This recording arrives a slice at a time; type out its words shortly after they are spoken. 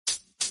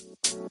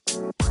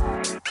Hello?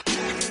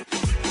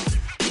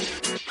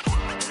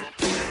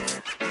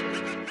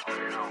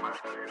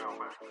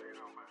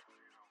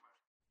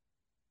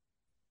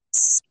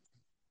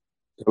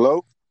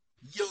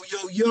 Yo,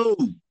 yo, yo.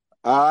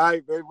 All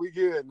right, baby, we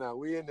good now.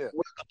 We in there.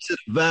 Welcome to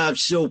the Vibe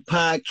Show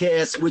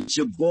podcast with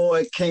your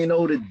boy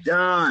Kano the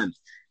Don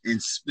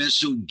and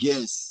special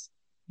guest.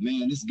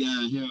 Man, this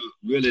guy here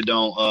really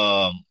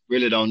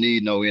don't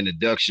need no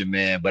introduction,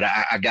 man. But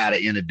I gotta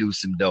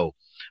introduce him though.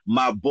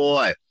 My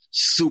boy,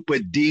 super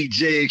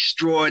DJ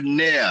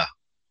extraordinaire,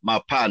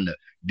 my partner,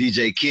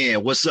 DJ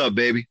Ken. What's up,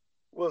 baby?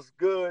 What's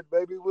good,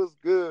 baby? What's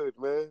good,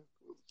 man?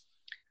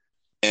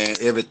 And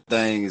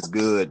everything is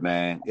good,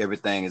 man.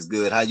 Everything is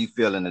good. How you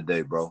feeling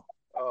today, bro?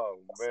 Oh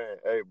man,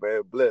 hey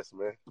man, bless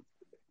man.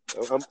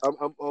 I'm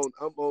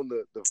on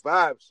the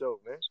vibe show,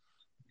 man.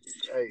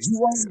 Hey, You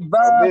want the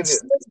I'm in vibes?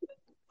 here.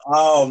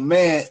 Oh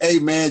man, hey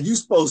man, you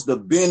supposed to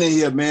been in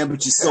here, man,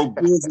 but you're so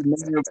busy,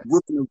 man,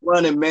 whipping and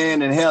running,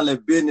 man, and handling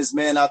business,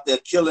 man, out there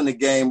killing the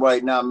game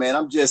right now, man.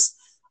 I'm just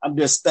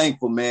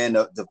thankful, man,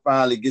 to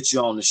finally get you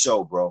on the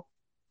show, bro.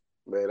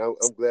 Man,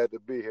 I'm glad to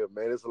be here,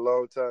 man. It's a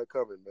long time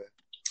coming, man.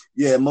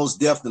 Yeah, most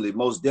definitely,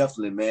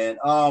 man.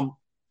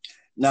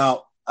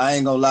 Now I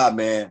ain't gonna lie,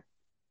 man.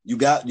 You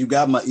got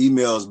my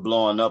emails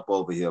blowing up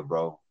over here,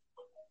 bro.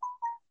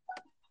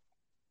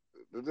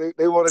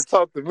 They want to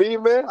talk to me,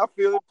 man. I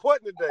feel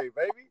important today,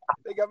 baby.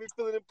 They got me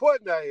feeling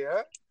important out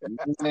here, huh?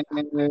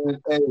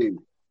 Man, hey,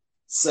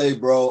 say,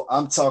 bro,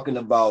 I'm talking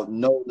about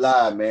no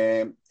lie,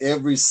 man.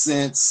 Ever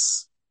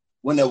since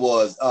when it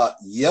was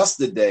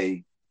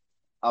yesterday,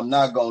 I'm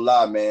not gonna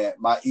lie, man.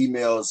 My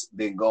emails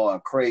been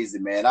going crazy,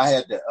 man. I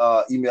had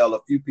to email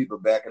a few people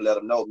back and let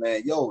them know,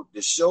 man. Yo,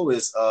 the show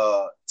is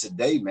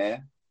today,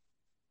 man.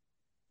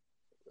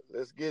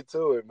 Let's get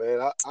to it, man.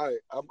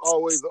 I'm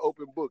always an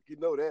open book. You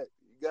know that.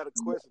 You got a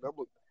question, I'm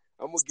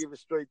gonna give it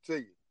straight to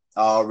you.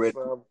 Already,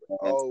 So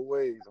man.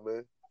 always,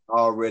 man.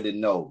 Already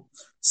know.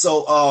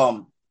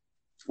 So,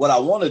 what I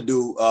want to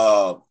do,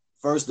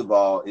 first of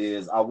all,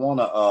 is I want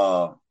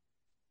to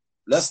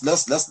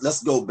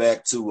let's go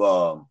back to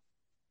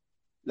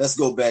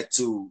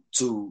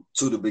to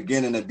the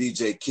beginning of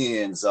DJ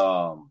Ken's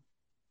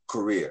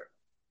career.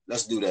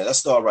 Let's do that. Let's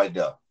start right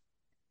there.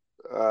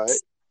 All right.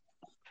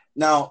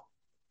 Now,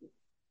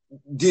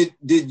 did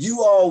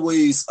you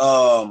always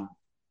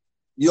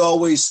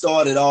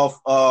started off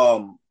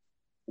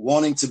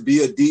wanting to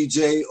be a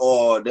DJ,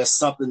 or that's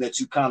something that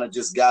you kind of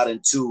just got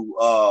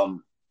into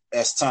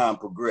as time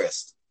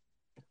progressed?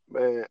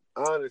 Man,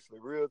 honestly,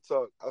 real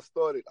talk. I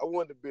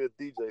wanted to be a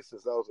DJ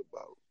since I was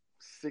about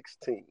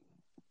 16.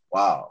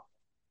 Wow.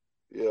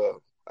 Yeah.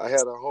 I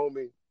had a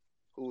homie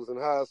who was in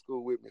high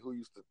school with me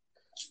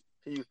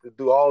he used to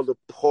do all the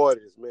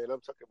parties, man. I'm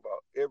talking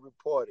about every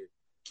party.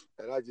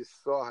 And I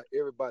just saw how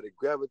everybody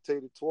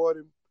gravitated toward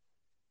him.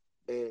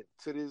 And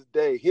to this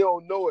day, he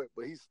don't know it,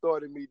 but he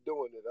started me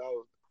doing it.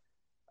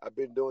 I've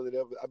been doing it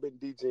ever. I've been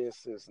DJing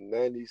since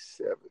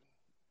 '97.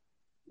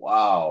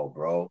 Wow,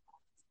 bro.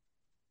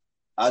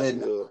 I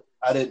didn't Yeah,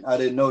 I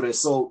didn't know that.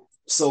 So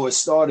it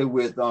started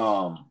with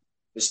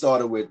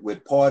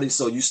parties.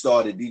 So you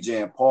started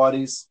DJing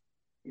parties.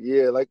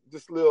 yeah, like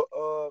just little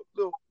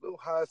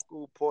high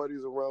school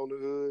parties around the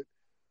hood.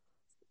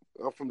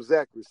 I'm from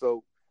Zachary,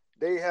 so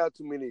they have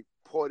too many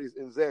parties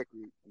in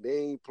Zachary. They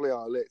ain't play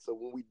all that. So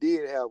when we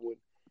did have one,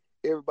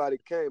 everybody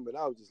came, and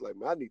I was just like,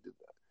 man,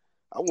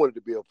 I wanted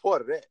to be a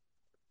part of that.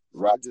 So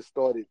Right. I just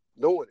started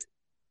doing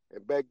it.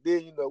 And back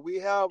then, we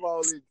have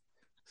all these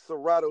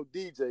Serato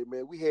DJ,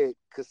 man. We had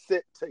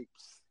cassette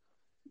tapes.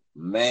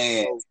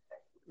 Man,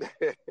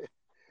 So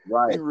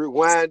right. you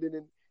rewinding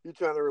and you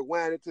trying to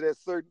rewind it to that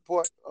certain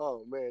part.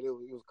 Oh man, it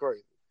was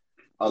crazy.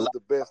 It A was lot, the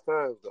best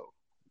times though.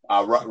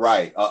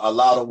 right. A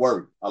lot of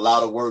work. A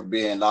lot of work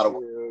being a lot of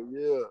work.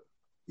 Yeah.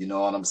 You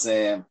know what I'm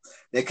saying?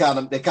 They kind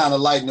of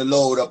lighten the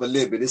load up a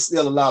little bit. It's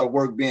still a lot of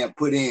work being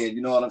put in,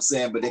 you know what I'm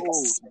saying? But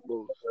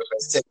Oh,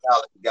 as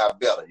technology got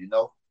better, you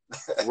know?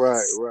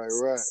 right.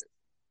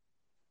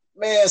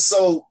 Man,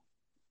 so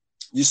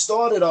you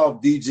started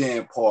off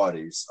DJing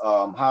parties,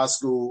 high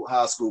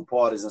school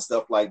parties and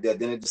stuff like that.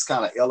 Then it just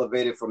kind of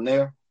elevated from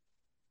there.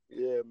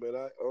 Yeah, man.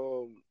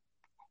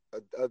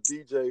 I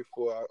DJ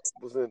for I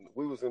was in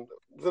we was in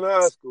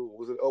high school.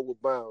 Was in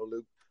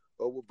the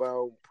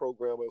Overbound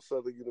program at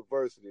Southern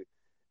University,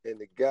 and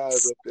the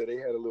guys up there they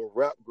had a little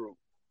rap group,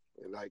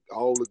 and like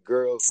all the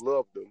girls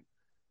loved them.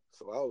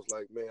 So I was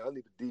like, man, I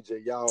need to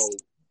DJ y'all.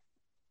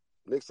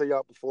 Next time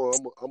y'all perform,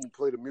 I'm gonna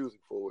play the music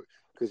for it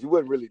because you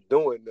wasn't really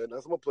doing nothing.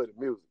 I'm gonna play the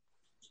music.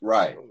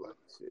 Right. I'm like,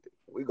 shit,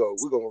 we gonna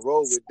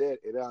roll with that,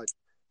 and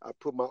I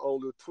put my own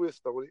little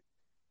twist on it.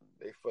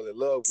 They fell in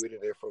love with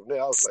it, and from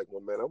there I was like,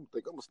 well, man, I'm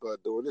gonna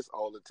start doing this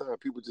all the time.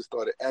 People just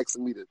started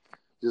asking me to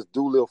just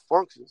do little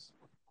functions,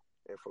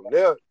 and from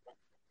there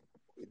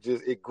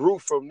it grew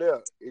from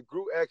there. It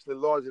grew actually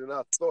larger than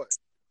I thought.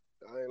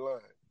 I ain't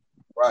lying.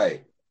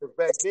 Right. Because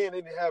back then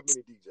they didn't have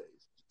many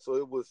DJs, so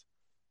it was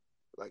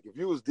like if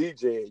you was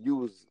DJing, you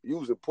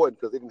was important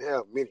because they didn't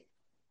have many.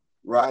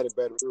 Right. Not in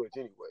Baton Rouge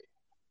anyway.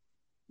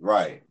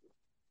 Right.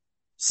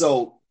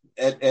 So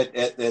at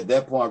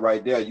that point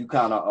right there, you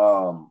kind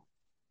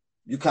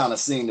of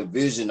seen the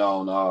vision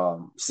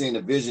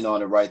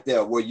on it right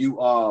there. Were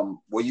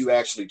you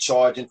actually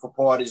charging for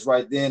parties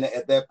right then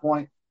at that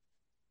point?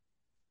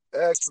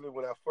 Actually,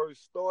 when I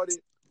first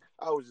started,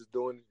 I was just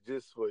doing it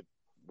just for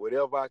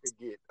whatever I could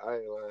get. I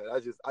ain't lying.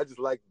 I just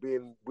like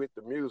being with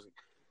the music.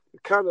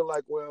 Kind of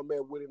like where I'm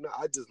at with it now.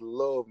 I just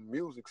love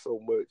music so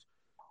much.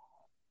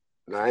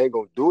 Now I ain't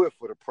gonna do it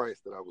for the price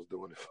that I was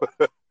doing it for.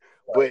 But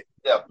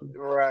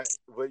right.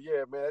 But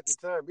yeah, man, at the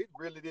time it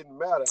really didn't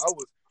matter.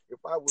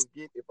 If I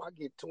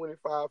get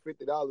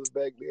 $25-$50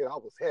 back then, I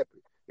was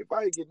happy. If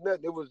I didn't get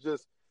nothing, it was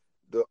just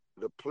the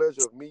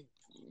pleasure of me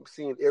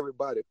seeing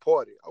everybody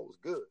party. I was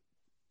good.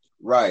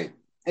 Right.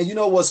 And you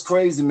know what's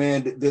crazy,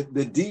 man?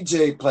 The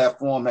DJ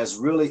platform has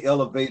really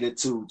elevated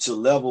to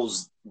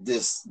levels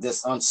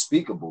this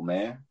unspeakable,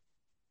 man.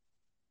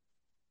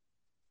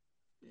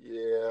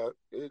 Yeah,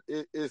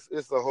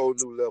 it's a whole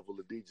new level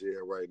of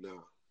DJing right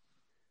now.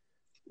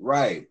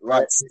 Right.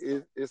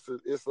 It's a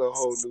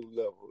whole new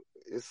level.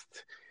 It's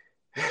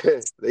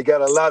they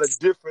got a lot of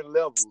different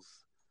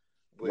levels,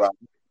 but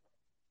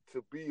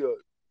to be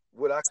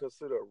what I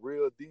consider a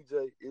real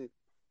DJ,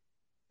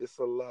 it's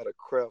a lot of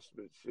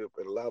craftsmanship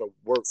and a lot of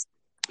work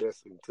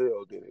that's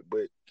entailed in it.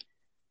 But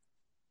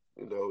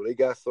you know, they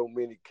got so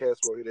many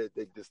cats right here that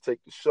they just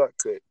take the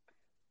shortcut.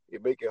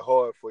 It make it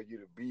hard for you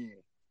to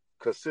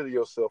consider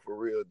yourself a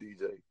real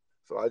DJ.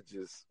 So I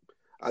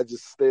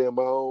just stay in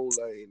my own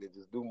lane and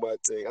just do my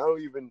thing.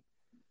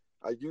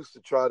 I used to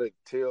try to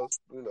tell,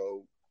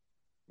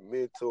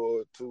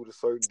 mentor to the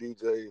certain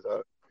DJs.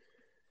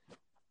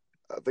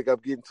 I think I'm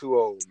getting too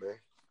old, man.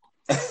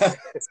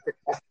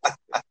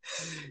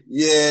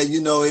 Yeah,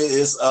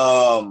 it's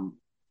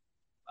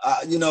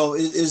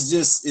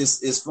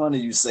funny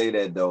you say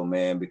that though,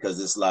 man,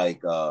 because it's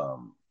like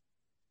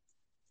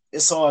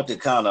it's hard to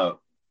kind of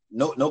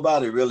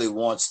nobody really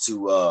wants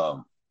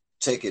to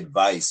take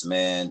advice,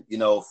 man,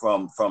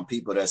 from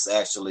people that's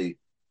actually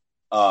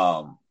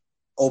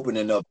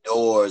opening up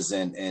doors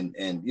and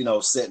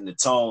setting the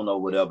tone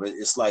or whatever.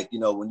 It's like,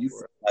 when you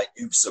feel like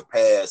you've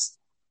surpassed,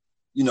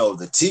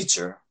 the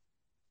teacher,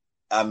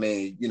 I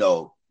mean,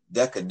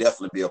 that could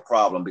definitely be a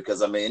problem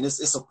because I mean,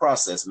 it's a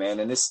process, man.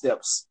 And it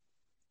steps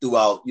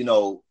throughout,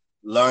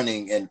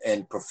 learning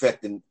and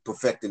perfecting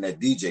that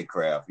DJ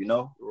craft,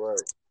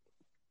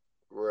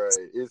 Right.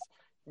 It's,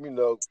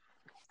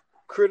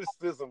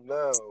 criticism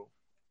now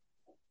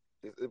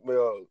let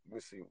me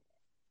see.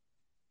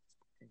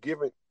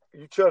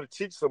 You try to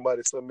teach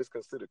somebody something, it's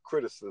considered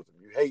criticism.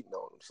 You hating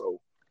on them.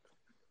 So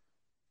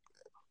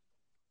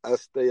I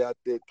stay out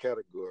that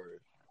category.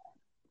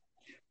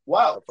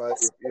 Wow.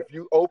 If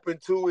you open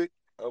to it,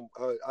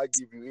 I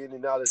give you any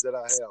knowledge that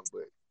I have.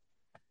 But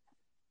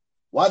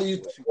why do you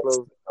think that's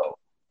so?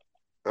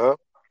 Huh?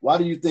 Why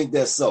do you think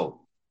that's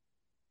so?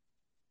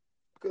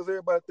 Because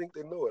everybody think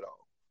they know it all.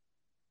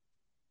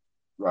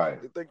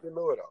 Right. They think they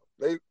know it all.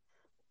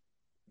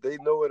 They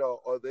know it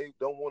all, or they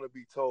don't want to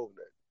be told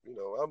that.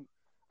 When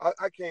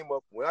I came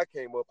up,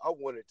 I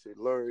wanted to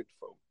learn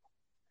from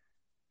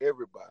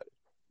everybody.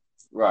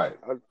 Right.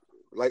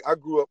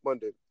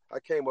 I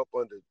came up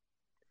under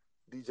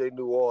DJ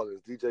New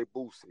Orleans, DJ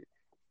Boosie,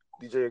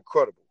 DJ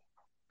Incredible.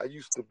 I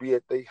used to be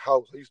at their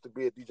house. I used to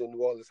be at DJ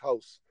New Orleans'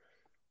 house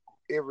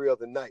every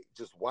other night,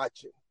 just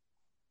watching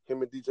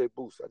him and DJ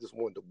Boosie. I just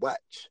wanted to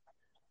watch.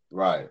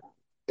 Right.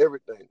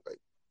 Everything. Like,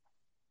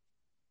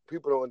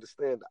 people don't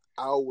understand the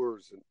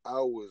hours and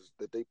hours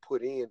that they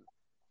put in,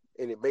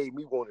 and it made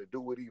me want to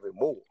do it even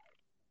more.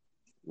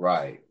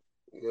 Right.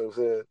 You know what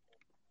I'm saying?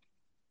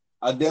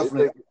 I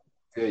definitely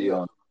feel you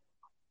on.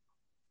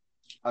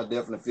 I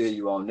definitely feel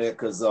you on that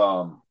because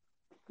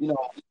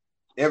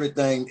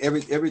everything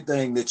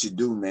that you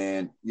do,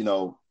 man,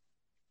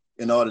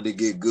 in order to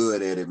get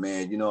good at it,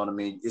 man, you know what I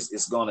mean?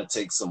 It's gonna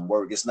take some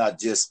work. It's not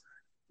just,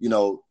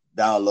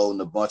 downloading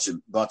a bunch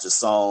of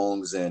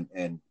songs and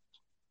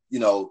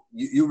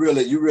you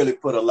really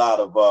put a lot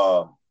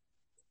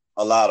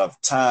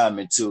of time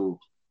into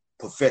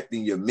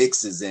perfecting your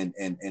mixes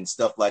and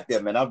stuff like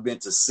that, man. I've been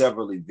to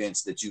several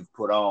events that you've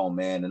put on,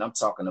 man, and I'm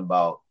talking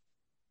about,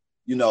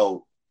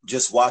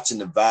 just watching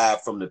the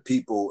vibe from the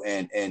people,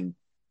 and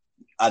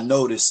I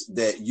noticed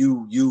that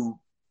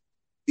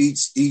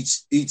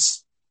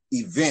each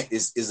event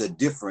is a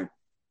different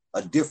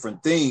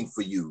thing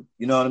for you.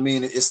 You know what I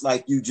mean? It's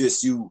like you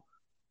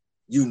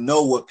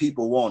know what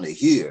people want to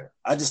hear.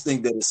 I just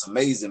think that it's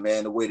amazing,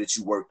 man, the way that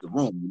you work the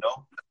room.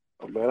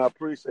 Oh, man, I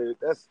appreciate it.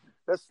 That's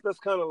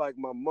kind of like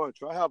my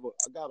mantra. I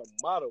got a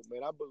motto,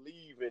 man. I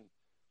believe in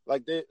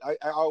like that. I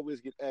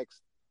always get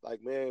asked,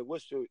 like, man,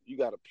 you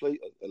got a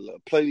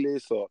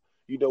playlist, or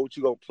what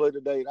you gonna play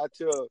today? And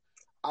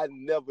I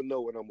never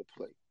know what I'm gonna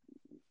play.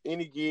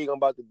 Any gig I'm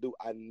about to do,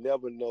 I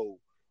never know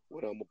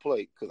what I'm gonna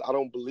play because I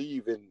don't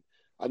believe in.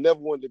 I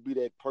never wanted to be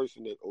that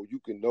person that you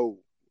can know,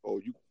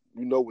 or you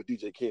know what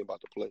DJ Ken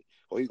about to play,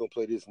 or he gonna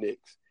play this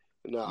next.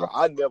 No,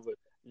 right.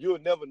 You'll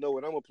never know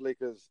what I'm gonna play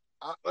because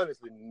I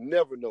honestly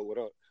never know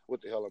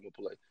what the hell I'm gonna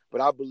play.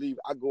 But I believe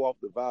I go off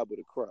the vibe of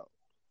the crowd.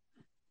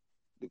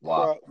 The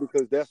Wow. crowd,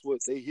 because that's what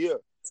they hear.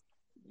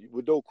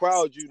 With no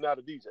crowd, you're not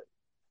a DJ.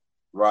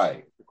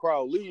 Right. The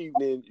crowd leave,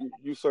 then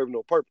you serve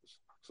no purpose.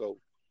 So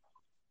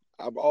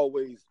I'm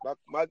always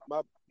my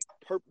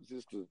purpose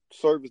is to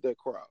service that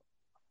crowd.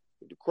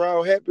 If the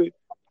crowd happy,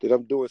 then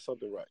I'm doing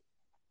something right.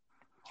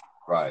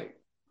 Right.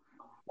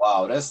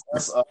 Wow,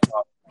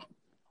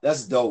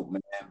 that's dope,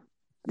 man.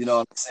 You know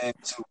what I'm saying?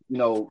 Too,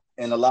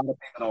 and a lot of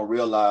people don't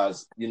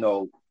realize,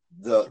 the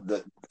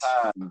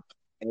time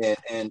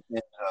and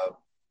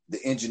the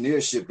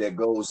engineership that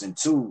goes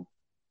into,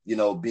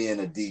 being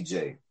a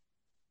DJ.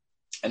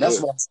 And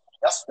that's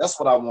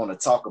what I want to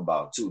talk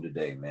about too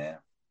today, man.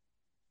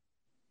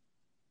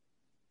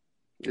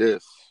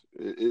 Yes,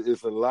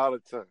 it's a lot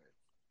of time.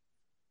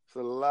 It's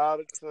a lot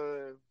of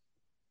time,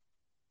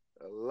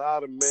 a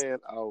lot of man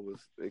hours,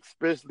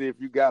 especially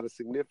if you got a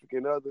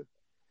significant other.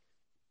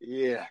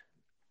 Yeah.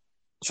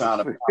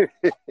 Trying to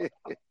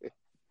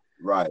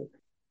right.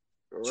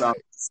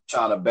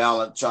 Trying to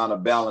balance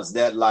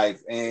that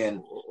life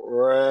and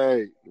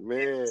right,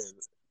 man.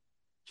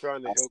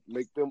 Trying to help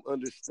make them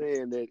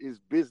understand that it's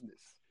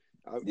business.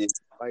 I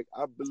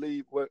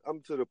believe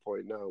I'm to the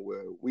point now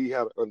where we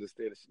have to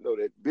understand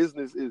that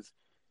business is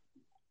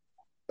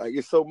like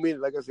it's so many.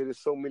 Like I said, there's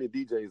so many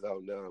DJs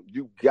out now.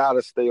 You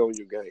gotta stay on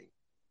your game.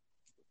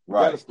 You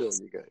gotta stay on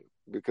your game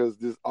because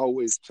this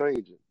always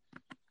changing.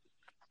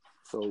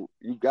 So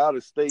you gotta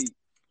stay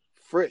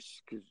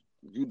fresh because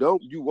you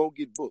won't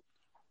get booked.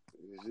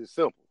 It's just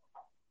simple.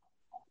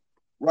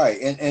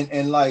 Right,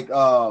 and like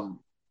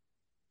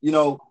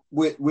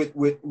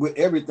with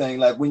everything,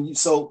 like when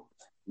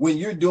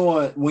you're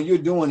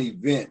doing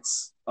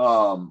events,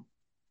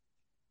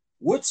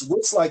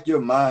 what's like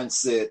your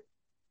mindset,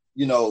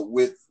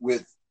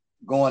 with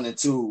going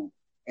into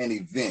an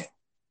event?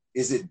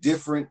 Is it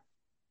different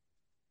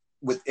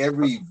with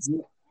every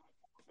event?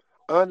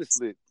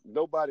 Honestly,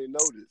 nobody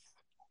noticed.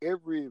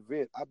 Every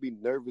event, I be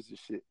nervous as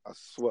shit. I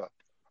swear.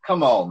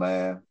 Come on,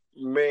 man.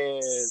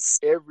 Man,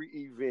 every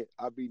event,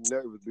 I be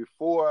nervous.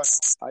 Before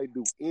I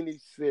do any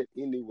set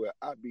anywhere,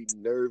 I be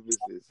nervous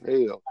as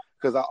hell.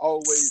 Because I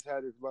always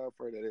had this mind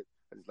frame that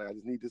I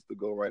just need this to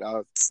go right.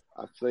 I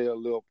say a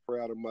little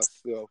proud of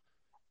myself.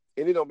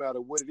 And it don't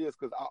matter what it is,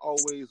 because I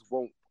always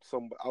want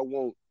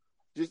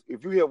just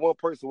if you hear one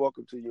person walk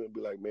up to you and be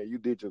like, man, you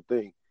did your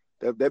thing,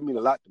 that mean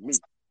a lot to me.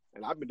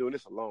 And I've been doing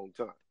this a long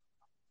time.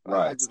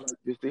 Right. I just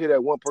to hear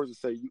that one person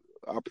say,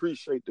 I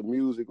appreciate the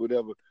music,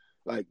 whatever,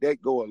 like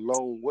that go a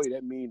long way.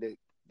 That mean that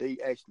they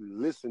actually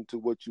listen to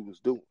what you was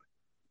doing.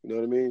 You know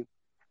what I mean?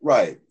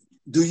 Right.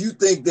 Do you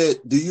think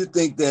that DJs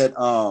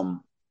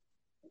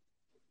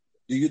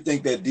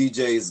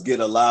get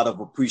a lot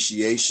of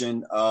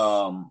appreciation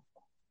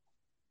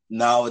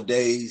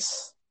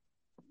nowadays?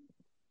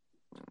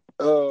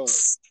 In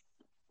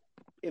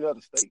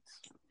other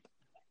states.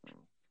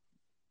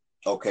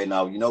 Okay,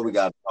 now we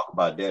got to talk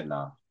about that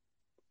now.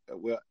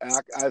 Well,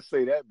 I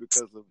say that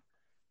because of,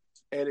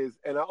 and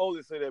I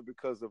only say that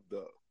because of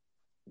the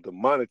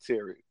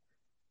monetary.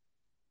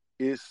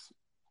 It's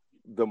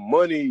the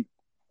money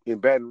in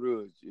Baton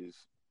Rouge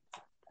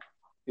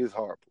is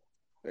horrible,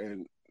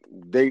 and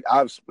they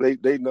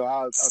know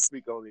I'll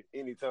speak on it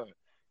anytime.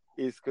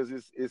 It's because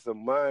it's a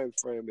mind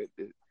frame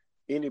that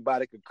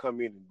anybody could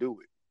come in and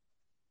do it.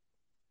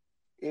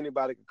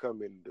 Anybody could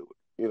come in and do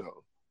it,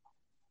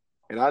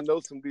 And I know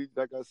some DJs,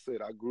 like I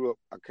said, I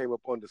came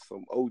up under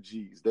some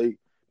OGs. They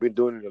been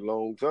doing it a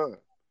long time.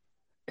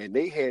 And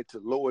they had to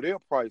lower their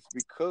price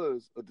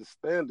because of the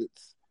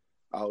standards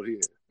out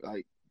here.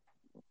 Like,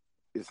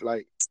 it's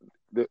like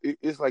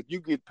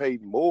you get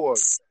paid more.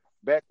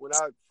 Back when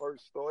I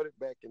first started,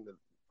 back in the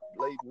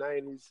late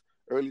 90s,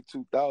 early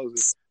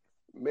 2000s,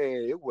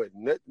 man, it was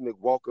nothing to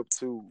walk up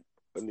to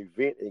an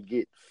event and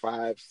get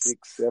 $500,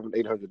 $600,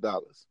 $700,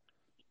 $800.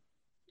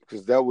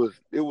 Because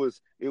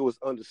it was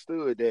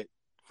understood that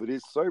for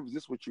this service,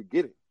 this is what you're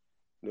getting.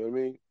 You know what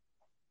I mean?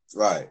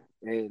 Right.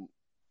 And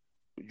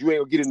you ain't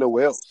gonna get it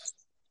nowhere else.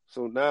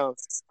 So now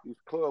these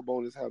club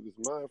owners have this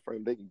mind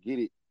frame, they can get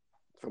it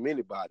from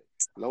anybody.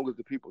 As long as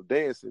the people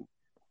dancing,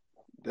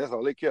 that's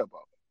all they care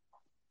about.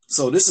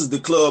 So this is the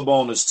club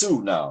owners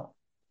too now.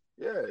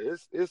 Yeah,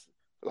 it's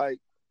like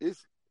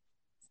it's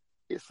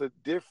a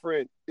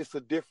different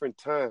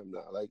time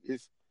now. Like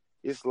it's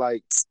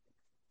like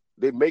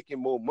they're making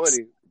more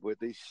money, but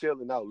they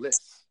shelling out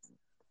less.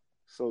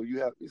 So you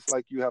have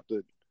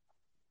to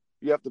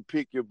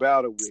pick your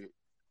battle with.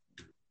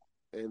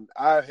 And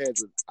I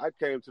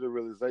came to the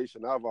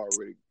realization I've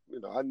already,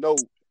 I know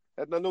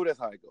that's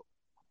how it go.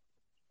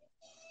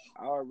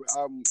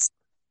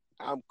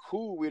 I'm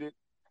cool with it.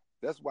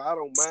 That's why I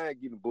don't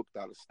mind getting booked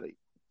out of state.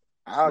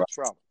 I'll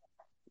travel.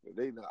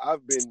 They know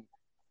I've been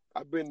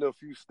to a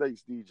few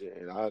states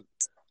DJing. I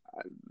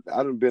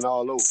done been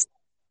all over.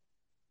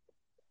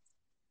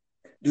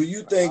 Do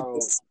you think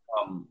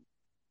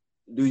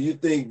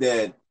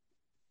that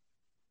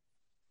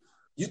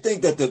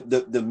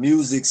the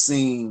music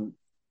scene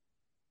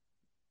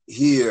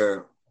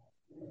here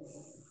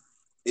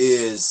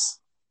is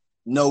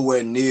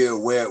nowhere near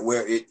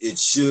where it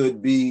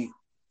should be?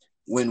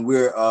 when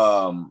we're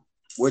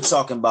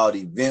talking about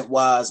event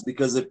wise,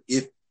 because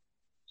if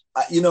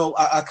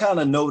I kind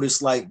of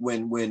noticed like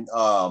when big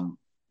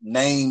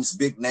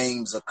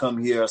names will come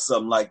here or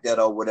something like that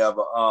or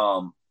whatever,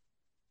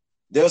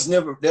 there's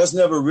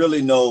never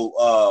really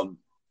no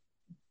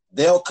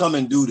they'll come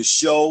and do the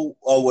show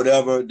or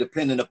whatever,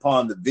 depending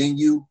upon the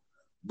venue,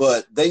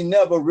 but they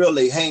never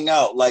really hang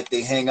out like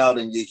they hang out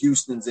in your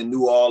Houstons and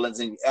New Orleans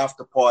and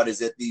after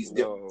parties at these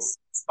different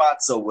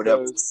spots or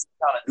whatever. Just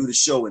kind of do the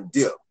show and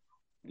dip.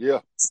 Yeah.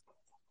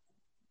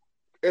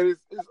 And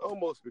it's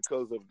almost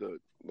because of the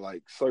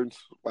like certain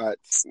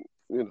spots,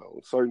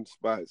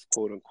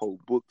 quote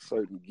unquote, book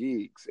certain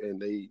gigs,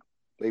 and they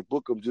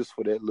book them just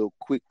for that little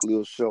quick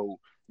little show,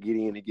 get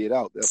in and get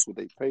out. That's what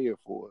they paying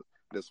for.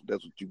 That's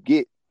what you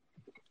get.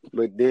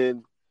 But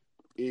then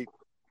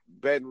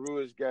Baton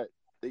Rouge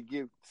they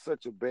give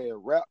such a bad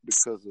rap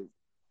because of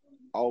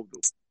all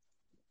the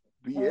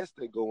BS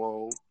that go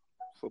on.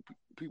 So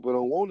people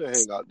don't want to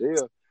hang out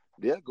there.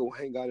 They'll go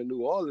hang out in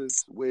New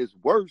Orleans where it's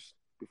worse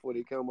before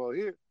they come out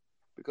here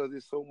because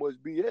there's so much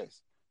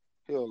BS.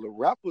 Hell, the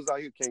rappers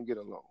out here can't get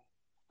along.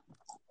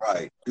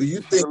 Right. Do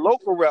you think the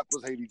local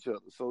rappers hate each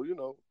other? So,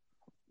 a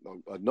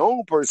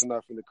known person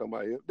not finna come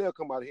out here. They'll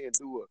come out here and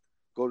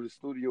go to the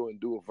studio and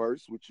do a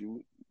verse with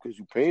you because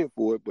you paying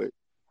for it, but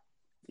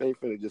they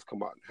ain't finna just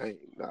come out and hang.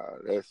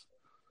 Not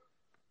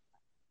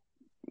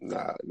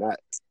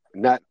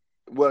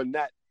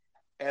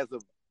as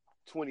of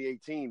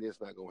 2018. It's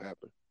not gonna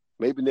happen.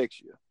 Maybe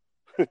next year.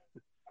 You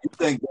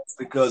think that's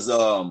because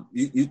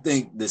you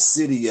think the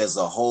city as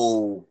a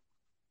whole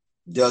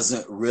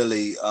doesn't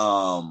really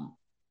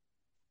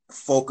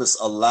focus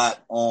a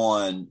lot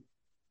on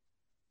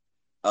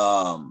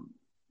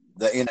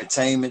the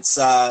entertainment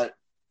side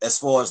as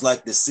far as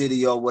like the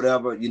city or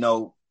whatever,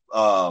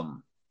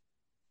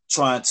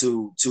 trying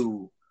to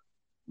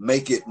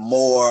make it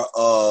more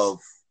of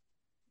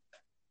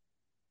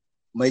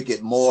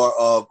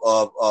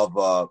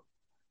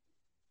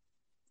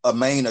a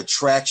main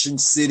attraction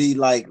city,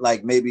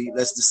 like maybe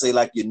let's just say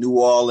like your New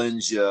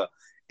Orleans, your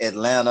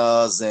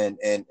Atlanta's and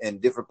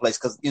different places.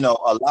 Cause a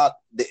lot,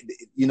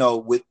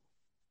 with,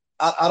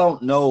 I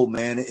don't know,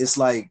 man. It's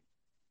like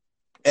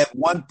at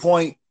one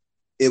point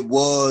it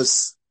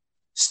was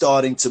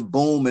starting to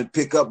boom and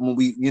pick up when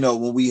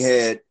we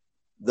had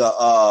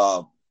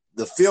the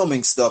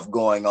filming stuff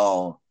going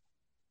on,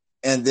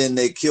 and then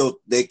they killed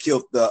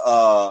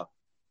the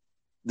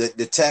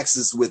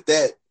taxes with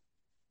that,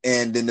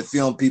 and then the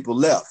film people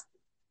left.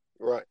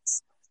 Right.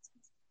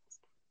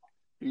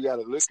 You got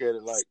to look at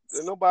it like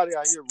nobody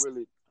out here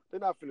really. They're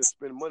not finna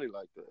spend money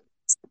like that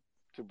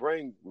to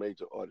bring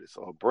major artists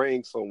or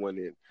bring someone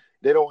in.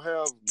 They don't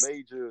have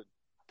major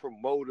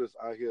promoters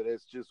out here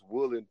that's just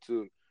willing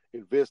to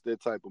invest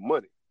that type of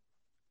money.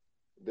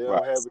 They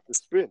don't have it to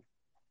spend.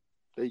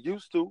 They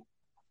used to.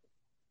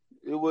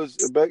 It was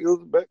back.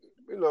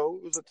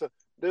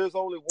 There's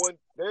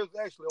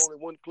actually only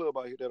one club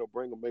out here that'll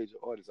bring a major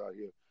artist out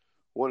here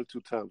 1 or 2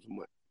 times a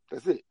month.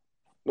 That's it.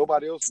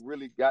 Nobody else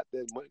really got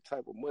that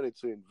type of money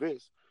to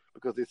invest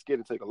because they're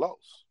scared to take a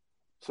loss.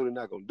 So they're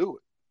not going to do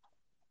it.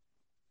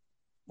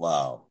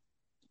 Wow.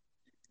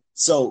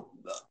 So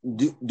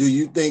do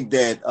you think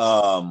that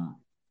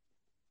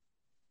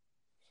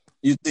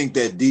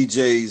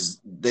DJs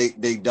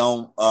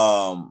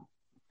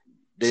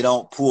they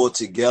don't pull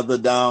together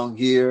down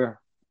here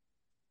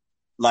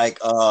like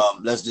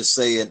let's just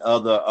say in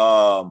other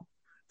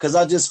because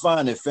I just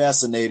find it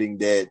fascinating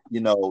that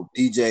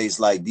DJs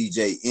like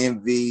DJ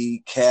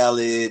Envy,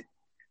 Khaled,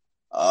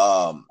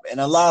 and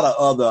a lot of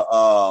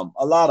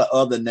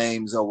other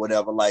names or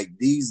whatever, like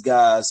these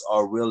guys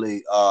are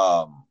really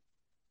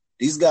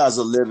these guys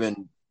are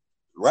living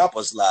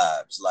rappers'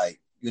 lives,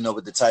 like,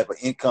 with the type of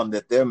income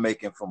that they're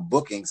making from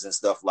bookings and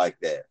stuff like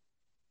that.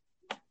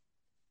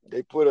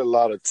 They put a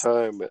lot of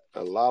time,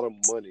 a lot of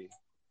money,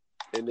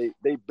 and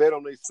they bet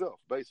on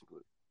themselves,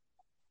 basically.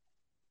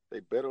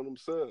 They bet on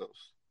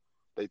themselves.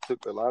 They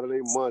took a lot of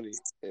their money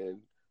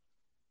and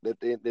that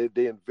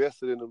they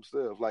invested in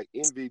themselves. Like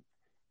Envy's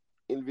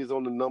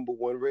on the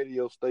 #1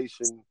 radio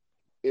station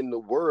in the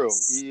world.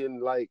 He's in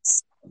like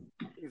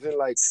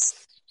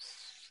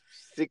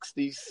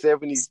 60,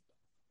 70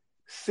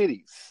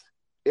 cities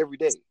every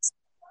day.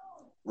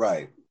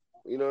 Right.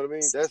 You know what I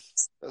mean?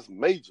 That's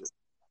major.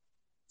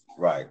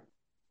 Right.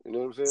 You know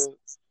what I'm saying?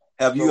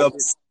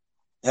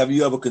 Have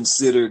you ever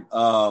considered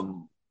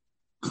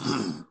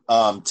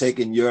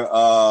taking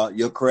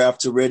your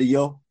craft to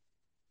radio?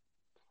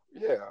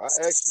 Yeah, I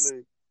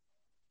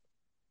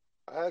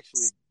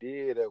actually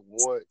did at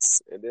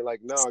once, and then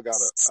like now I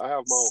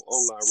have my own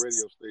online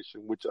radio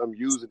station, which I'm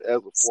using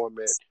as a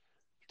format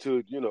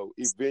to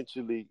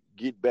eventually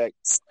get back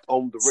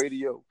on the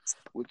radio,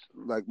 which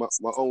like my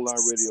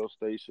online radio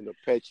station,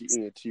 Apache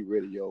ENT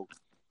Radio,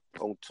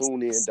 on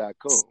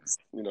TuneIn.com.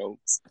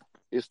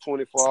 It's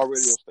 24-hour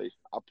radio station.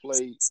 I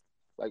play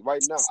like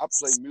right now. I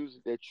play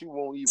music that you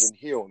won't even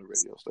hear on the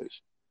radio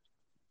station.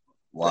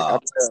 Wow!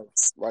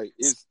 Like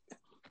it's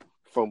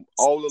from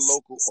all the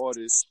local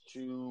artists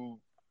to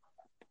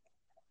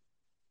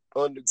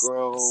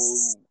underground,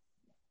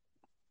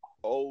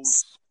 old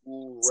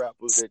school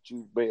rappers that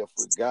you may have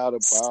forgot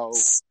about.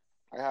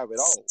 I have it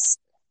all,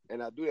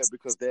 and I do that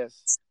because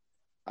it's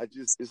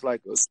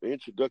like an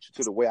introduction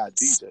to the way I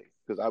DJ.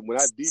 Because when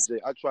I DJ,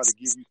 I try to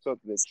give you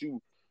something that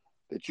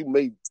you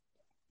may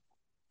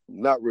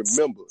not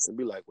remember and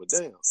be like, well,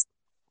 damn,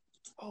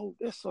 oh,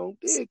 that song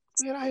did,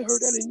 man, I ain't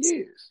heard that in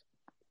years.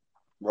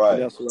 Right.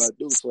 And that's what I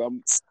do. So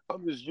I'm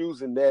just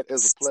using that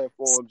as a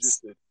platform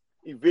just to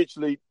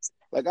eventually,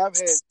 like I've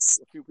had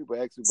a few people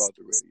ask me about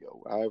the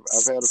radio.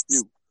 I've had a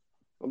few.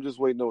 I'm just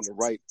waiting on the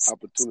right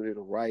opportunity,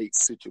 the right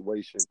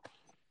situation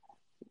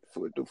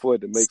for it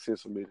to make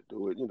sense for me to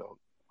do it, you know.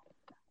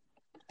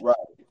 Right.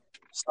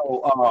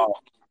 So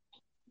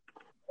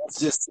let's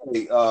just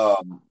say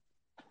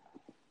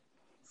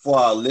for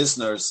our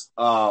listeners,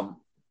 how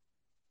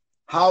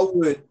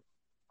would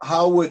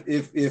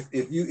if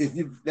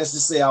you let's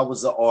just say I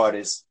was an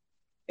artist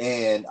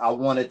and I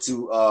wanted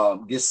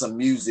to get some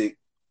music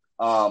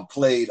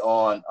played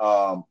on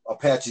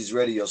Apache's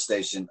radio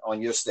station,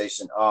 on your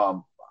station,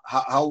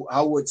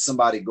 how would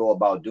somebody go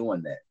about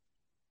doing that?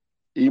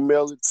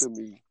 Email it to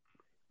me,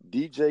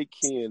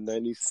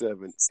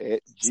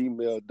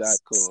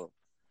 djken97@gmail.com.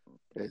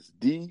 That's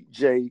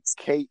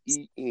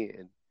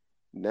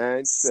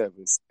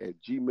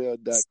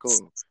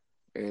djken97@gmail.com.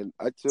 And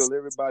I tell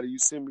everybody, you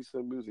send me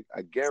some music,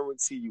 I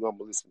guarantee you I'm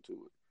going to listen to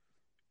it.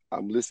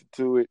 I'm listening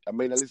to it. I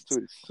may not listen to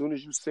it as soon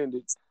as you send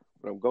it,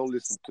 but I'm going to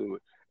listen to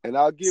it. And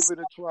I'll give it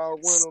a trial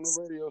run on the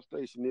radio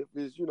station. If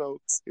it's, you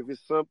know, if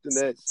it's something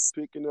that's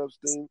picking up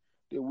steam,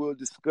 then we'll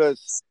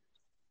discuss,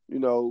 you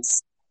know,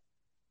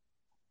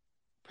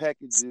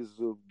 packages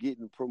of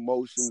getting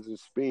promotions and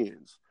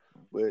spins.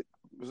 But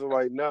so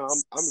right now,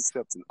 I'm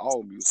accepting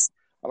all music.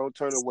 I don't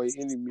turn away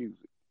any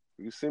music.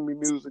 If you send me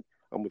music,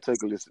 I'm going to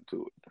take a listen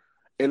to it.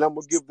 And I'm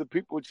going to give the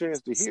people a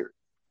chance to hear it.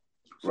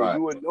 So Right.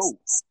 you would know,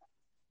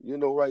 you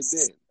know, right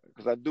then.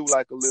 Because I do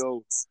like a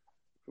little,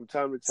 from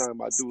time to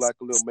time, I do like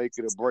a little make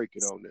it or break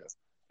it on there.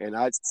 And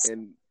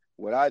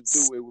what I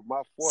do with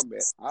my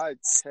format, I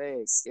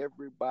tag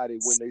everybody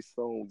when they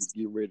song is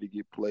getting ready to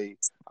get played.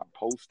 I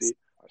post it.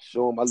 I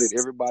show them. I let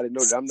everybody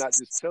know that I'm not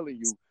just telling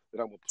you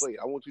that I'm going to play it.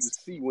 I want you to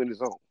see when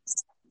it's on.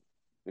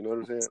 You know what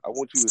I'm saying? I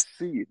want you to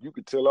see it. You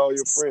can tell all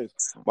your friends.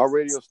 My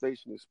radio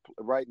station is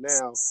right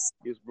now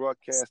is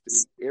broadcasted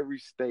in every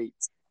state,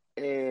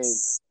 and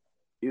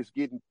it's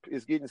getting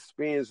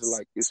spins in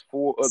like it's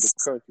 4 other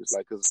countries.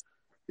 Like, cause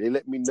they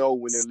let me know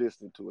when they're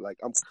listening to it. Like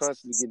I'm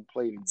constantly getting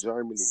played in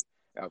Germany,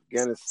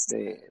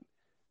 Afghanistan,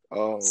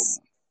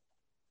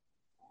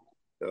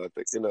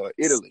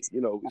 Italy.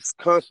 You know, it's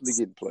constantly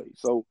getting played.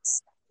 So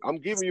I'm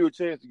giving you a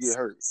chance to get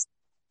heard.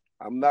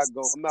 I'm not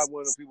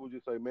one of the people who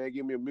just say, man,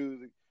 give me a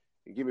music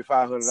and give me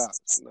 $500.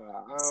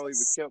 Nah, I don't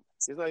even care.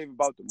 It's not even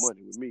about the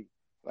money with me.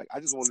 Like I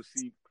just want to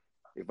see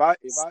if I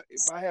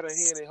had a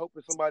hand in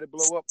helping somebody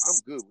blow up, I'm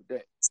good with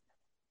that.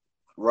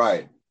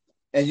 Right.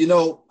 And you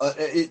know,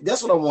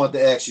 that's what I wanted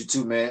to ask you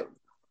too, man.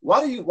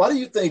 Why do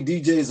you think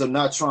DJs are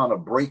not trying to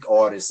break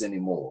artists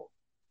anymore?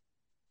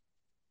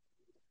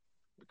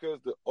 Because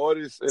the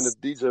artist and the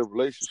DJ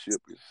relationship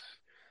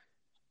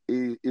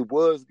it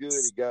was good,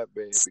 it got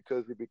bad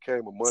because it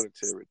became a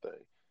monetary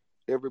thing.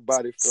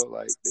 Everybody felt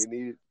like they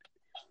needed.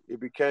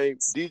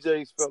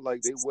 DJs felt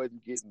like they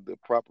wasn't getting the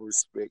proper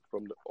respect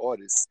from the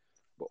artists,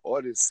 but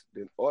artists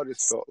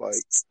felt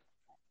like,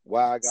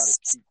 why I gotta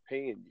keep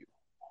paying you?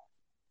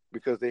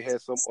 Because they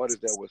had some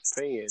artists that was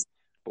paying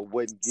but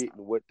wasn't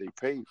getting what they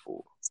paid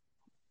for.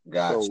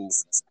 Gotcha. So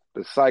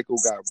the cycle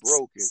got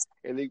broken,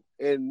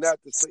 and not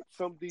to say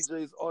some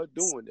DJs are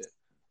doing that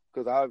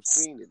because I've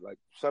seen it. Like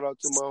shout out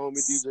to my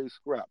homie DJ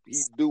Scrap,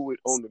 he do it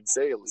on the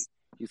daily.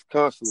 He's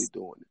constantly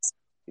doing it.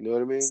 You know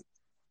what I mean?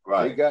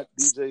 Right. They got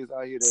DJs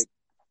out here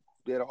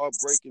that are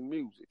breaking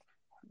music.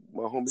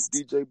 My homie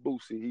DJ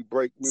Boosie, he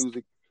break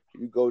music.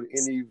 If you go to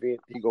any event,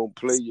 he gonna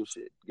play your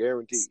shit,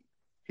 guaranteed.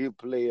 He'll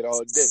play it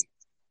all day,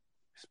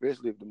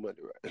 especially if the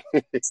money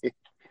right.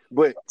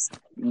 But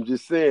I'm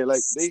just saying,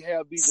 like they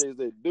have DJs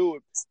that do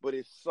it, but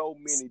it's so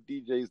many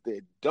DJs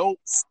that don't,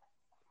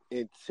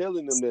 and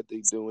telling them that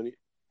they doing it,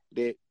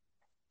 that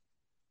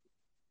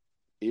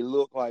it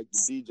look like the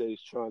DJ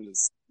is trying to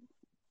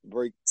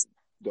break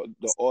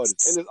the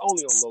artist, and it's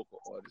only on local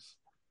artists.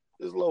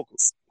 It's local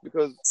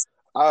because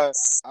I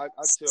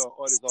tell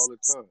artists all the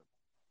time,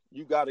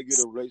 you got to get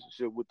a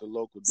relationship with the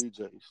local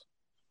DJs.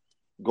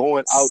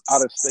 Going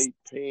out of state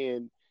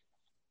paying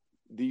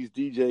these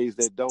DJs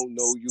that don't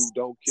know you,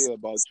 don't care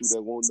about you,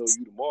 that won't know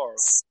you tomorrow,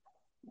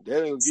 that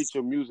ain't gonna get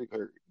your music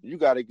heard. You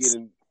got to get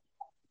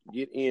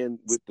in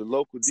with the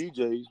local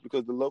DJs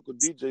because the local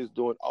DJs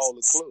doing all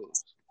the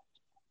clubs.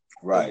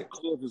 Right. And the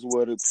clubs is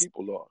where the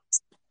people are.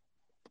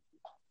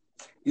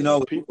 You know,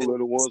 the people are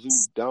the ones who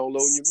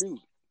download your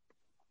music.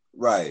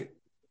 Right.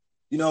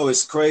 You know,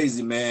 it's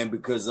crazy, man,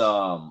 because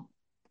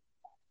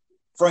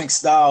Frank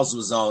Styles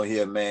was on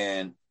here,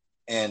 man,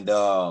 and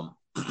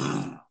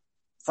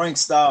Frank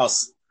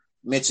Styles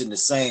mentioned the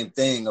same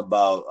thing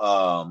about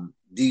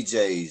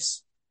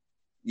DJs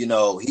you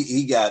know,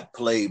 he got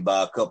played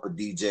by a couple of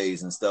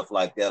DJs and stuff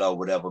like that or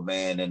whatever,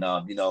 man. And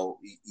you know,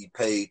 he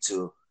paid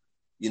to,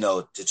 you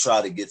know, to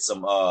try to get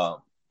some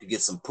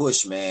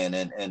push, man.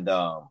 And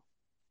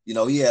you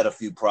know, he had a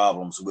few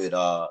problems with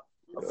a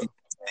few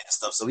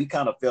stuff. So he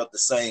kind of felt the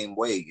same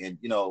way, and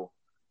you know,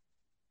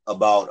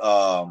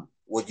 about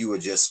what you were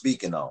just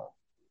speaking on.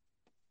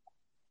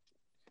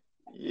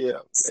 Yeah,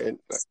 and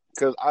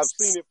because I've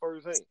seen it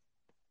firsthand.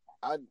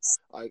 I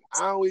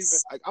don't even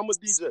I'm a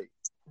DJ,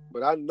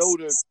 but I know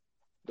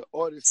the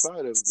artist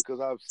side of it because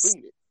I've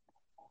seen it.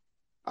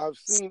 I've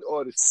seen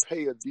artists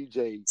pay a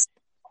DJ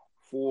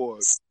for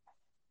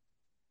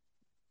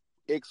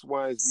X,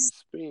 Y, and Z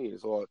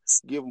spins, or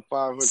give them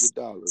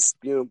 $500,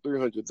 give them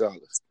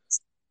 $300,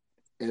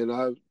 and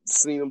I've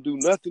seen them do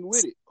nothing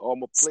with it. Or I'm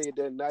gonna play it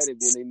that night and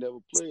then they never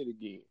play it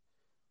again.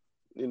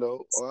 You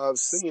know, or I've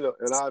seen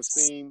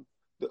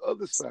the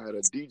other side,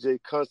 a DJ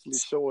constantly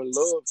showing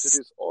love to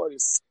this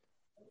artist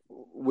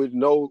with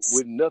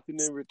nothing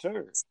in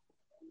return.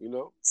 You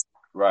know,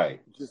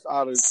 right? Just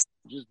out of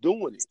just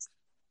doing it.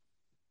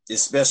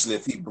 Especially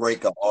if he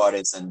break an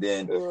artist and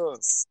then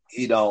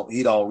he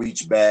don't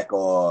reach back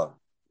or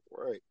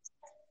right.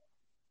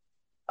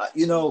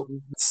 You know,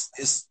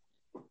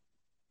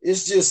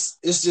 it's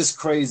just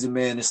crazy,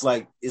 man. It's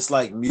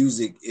like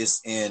music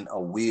is in a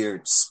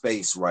weird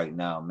space right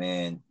now,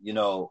 man. You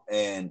know,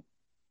 and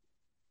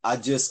I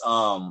just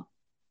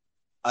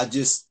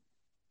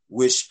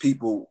wish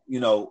people, you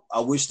know, I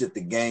wish that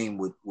the game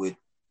would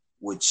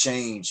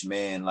change,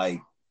 man,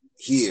 like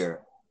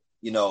here,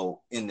 you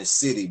know, in the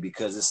city,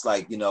 because it's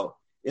like, you know,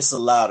 it's a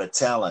lot of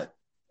talent.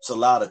 It's a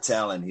lot of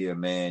talent here,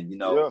 man, you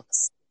know. Yeah.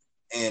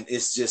 And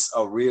it's just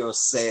a real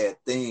sad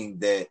thing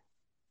that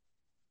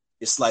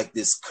it's like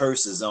this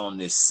curse is on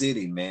this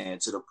city, man,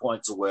 to the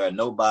point to where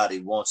nobody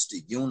wants to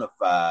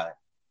unify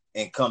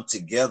and come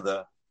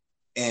together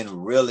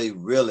and really,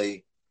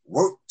 really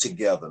work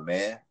together,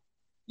 man.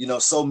 You know,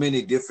 so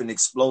many different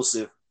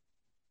explosive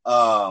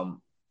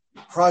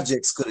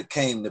projects could have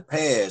came to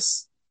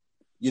pass,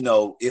 you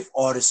know, if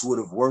artists would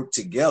have worked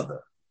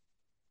together.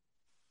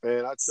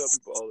 Man, I tell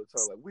people all the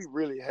time, like, we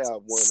really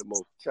have one of the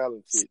most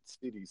talented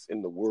cities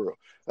in the world.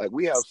 Like,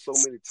 we have so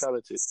many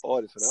talented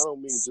artists, and I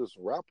don't mean just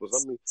rappers.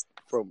 I mean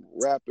from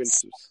rapping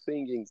to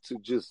singing to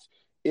just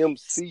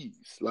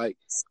MCs, like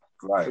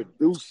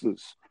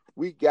producers.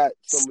 We got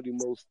some of the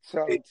most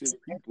talented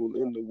people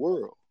in the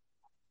world,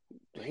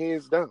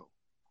 hands down.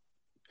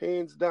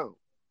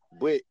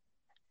 But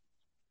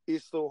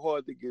it's so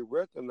hard to get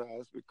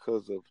recognized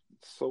because of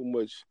so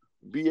much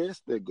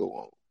BS that go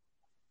on.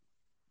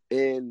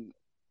 And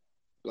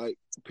like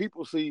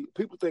people think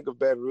of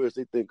Baton Rouge,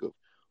 they think of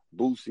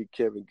Boosie,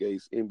 Kevin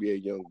Gates,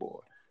 NBA YoungBoy.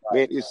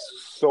 Man, it's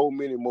so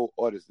many more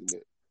artists than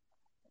that.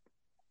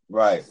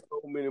 Right.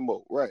 So many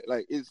more. Right.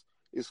 Like it's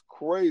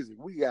crazy.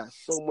 We got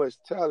so much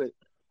talent,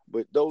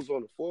 but those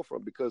on the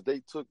forefront because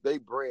they took their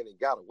brand and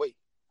got away.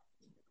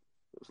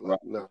 It's like,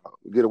 nah,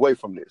 get away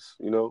from this,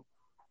 you know?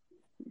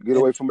 Get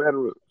away from Baton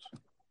Rouge.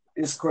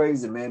 It's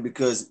crazy, man,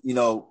 because, you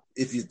know,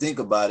 if you think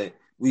about it,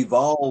 we've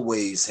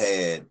always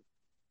had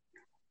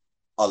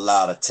a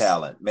lot of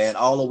talent, man,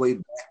 all the way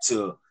back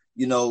to,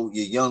 you know,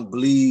 your Young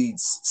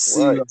Bleeds,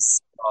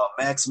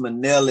 Max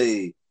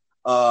Manelli.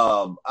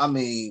 I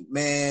mean,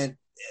 man,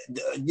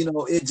 you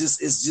know, it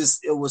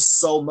was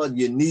so much.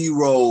 Your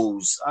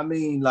Neros. I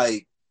mean,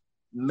 like,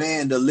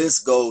 man, the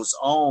list goes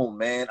on,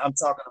 man. I'm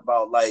talking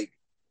about, like,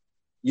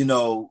 you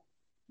know,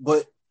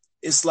 but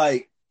it's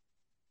like,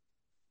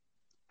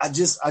 I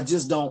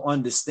just don't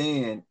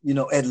understand, you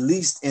know, at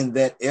least in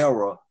that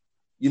era,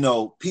 you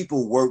know,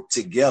 people work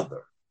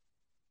together.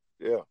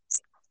 Yeah.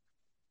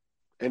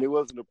 And it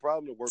wasn't a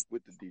problem to work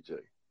with the DJ.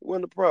 It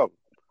wasn't a problem.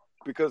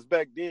 Because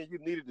back then you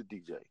needed a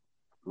DJ.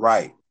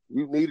 Right.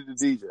 You needed a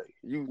DJ.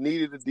 You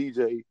needed a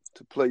DJ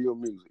to play your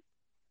music.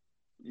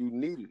 You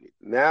needed it.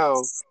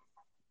 Now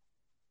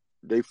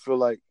they feel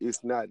like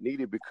it's not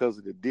needed because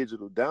of the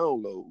digital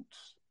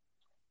downloads.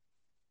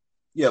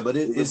 Yeah, but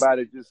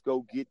everybody just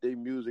go get their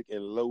music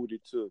and load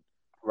it to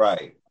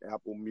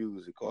Apple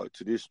Music or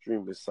to this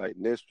streaming site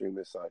and that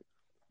streaming site.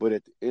 But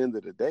at the end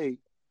of the day,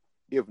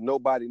 if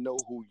nobody know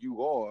who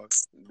you are,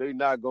 they're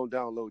not gonna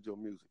download your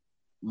music.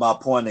 My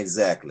point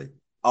exactly.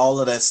 All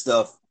of that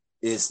stuff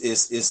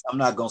is I'm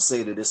not gonna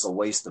say that it's a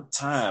waste of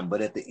time,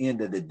 but at the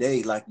end of the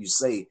day, like you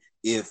say,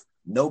 if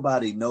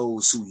nobody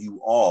knows who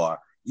you are,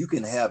 you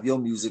can have your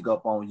music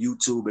up on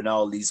YouTube and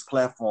all these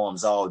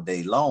platforms all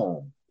day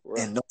long,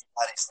 and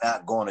nobody's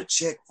not gonna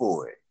check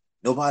for it.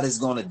 Nobody's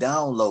gonna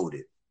download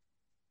it.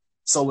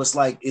 So it's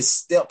like it's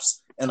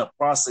steps and a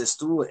process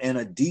through it, and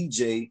a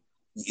DJ.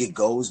 It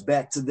goes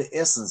back to the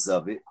essence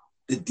of it.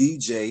 The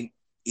DJ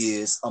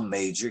is a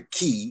major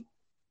key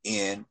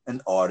in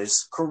an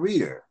artist's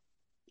career.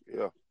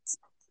 Yeah.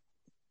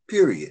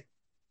 Period.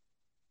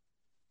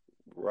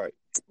 Right.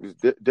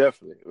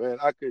 Definitely, man.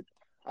 I could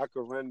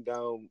run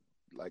down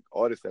like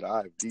artists that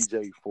I've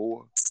DJed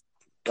for.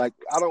 Like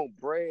I don't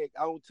brag.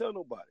 I don't tell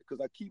nobody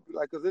because I keep it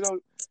like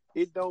because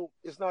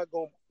it's not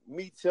gonna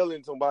me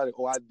telling somebody,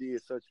 oh, I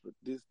did such for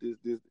this.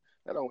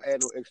 That don't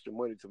add no extra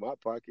money to my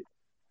pocket.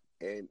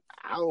 And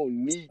I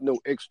don't need no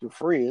extra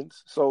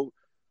friends. So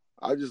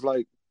I'm just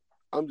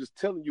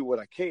telling you what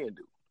I can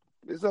do.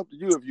 It's up to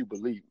you if you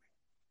believe me.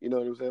 You know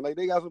what I'm saying? Like,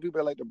 they got some people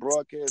that like to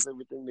broadcast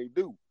everything they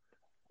do.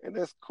 And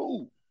that's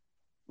cool.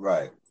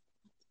 Right.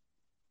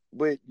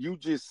 But you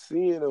just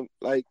seeing them,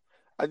 like,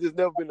 I just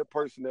never been the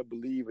person that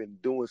believe in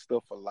doing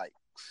stuff for likes.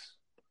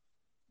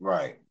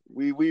 Right.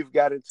 We've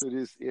got into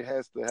this, it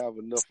has to have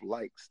enough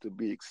likes to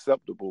be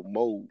acceptable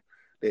mode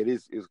that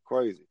is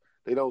crazy.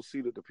 They don't see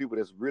that the people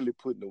that's really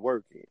putting the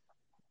work in.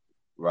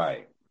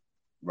 Right.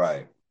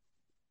 Right.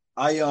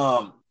 I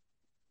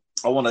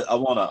want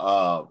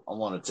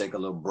to take a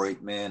little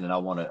break, man, and I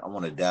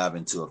want to dive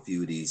into a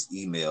few of these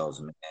emails,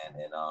 man.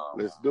 And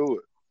Let's do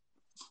it.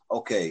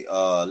 Okay,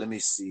 let me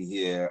see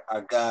here.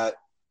 I got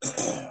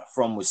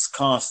from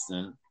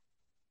Wisconsin.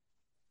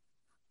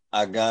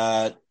 I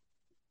got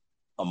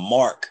a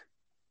Mark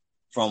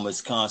from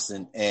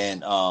Wisconsin,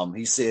 and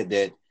he said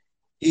that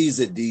he's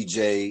a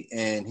DJ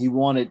and he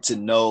wanted to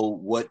know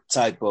what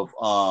type of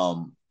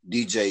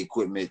DJ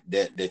equipment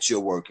that you're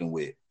working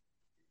with.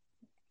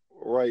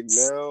 Right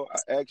now, I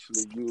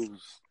actually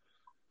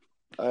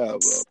I have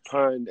a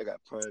Pioneer. I got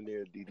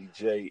Pioneer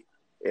DDJ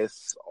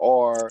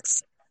SR.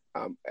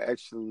 I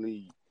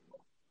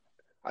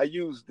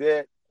use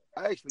that.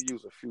 I actually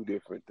use a few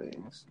different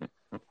things.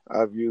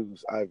 I've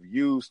used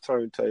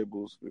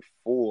turntables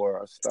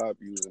before. I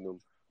stopped using them.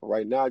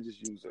 Right now, I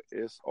just use an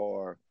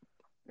SR,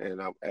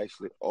 and I'm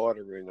actually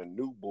ordering a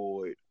new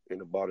board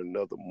in about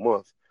another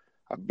month.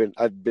 I've been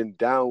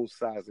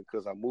downsizing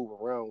because I move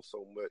around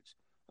so much.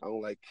 I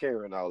don't like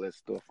carrying all that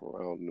stuff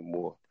around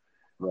anymore.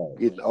 Right.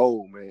 Getting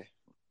old, man.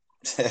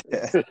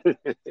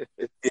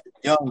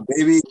 Young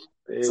baby.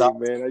 Hey,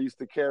 man, I used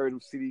to carry them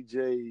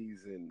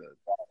CDJs and the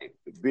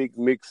big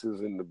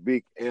mixers and the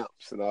big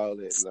amps and all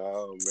that.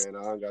 No, man,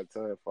 I don't got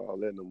time for all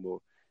that no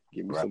more.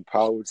 Give me some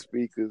powered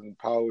speakers and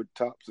powered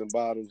tops and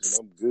bottoms, and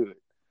I'm good.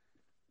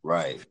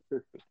 Right.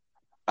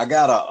 I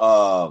got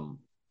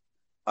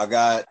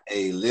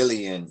a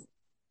Lillian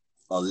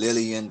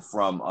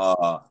from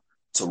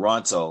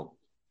Toronto,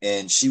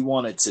 and she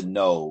wanted to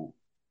know,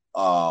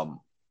 are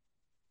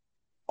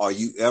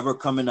you ever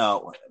coming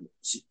out?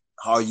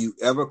 Are you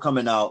ever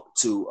coming out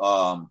to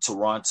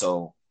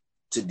Toronto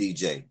to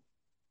DJ?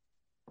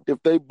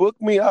 If they book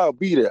me, I'll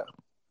be there.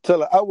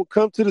 Tell her I will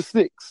come to the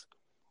 6.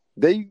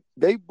 They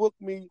book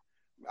me,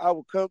 I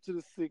will come to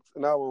the 6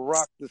 and I will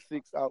rock the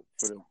 6 out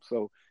for them.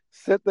 So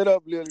set that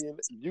up, Lillian.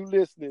 You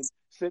listening?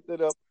 Set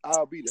that up.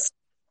 I'll be there.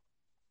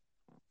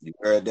 You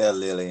heard that,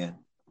 Lillian.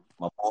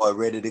 My boy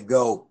ready to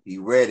go. He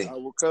ready. I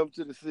will come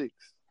to the 6.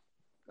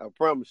 I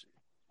promise you.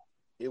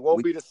 It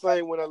won't be the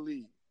same when I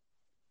leave.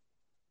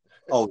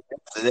 Oh,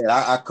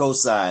 I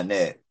co-sign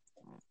that.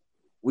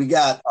 We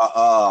got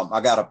I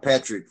got a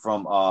Patrick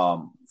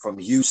from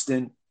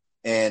Houston,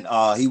 and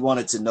he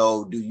wanted to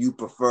know, do you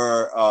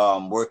prefer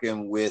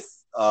working with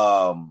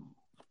the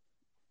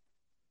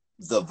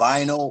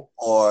vinyl,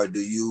 or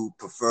do you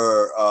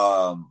prefer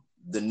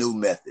the new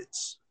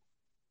methods?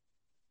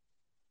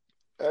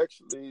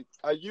 Actually,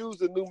 I use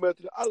the new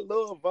method. I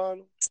love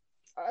vinyl.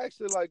 I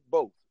actually like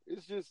both.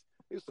 It's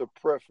a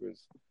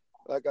preference.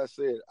 Like I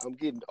said, I'm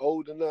getting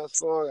older now,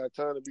 so I got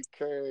time to be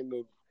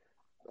carrying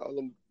all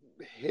them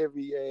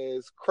heavy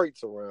ass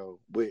crates around.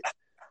 But,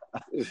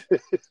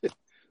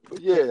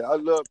 but yeah, I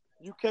love.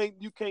 You can't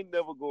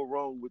never go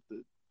wrong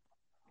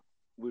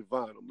with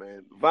vinyl,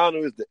 man.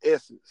 Vinyl is the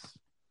essence.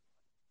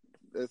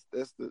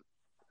 That's the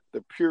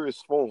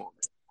purest form.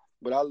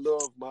 But I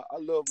love my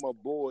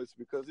boards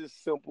because it's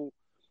simple,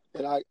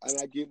 and I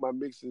get my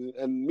mixes.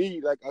 And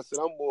me, like I said,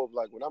 I'm more of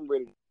like, when I'm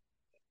ready,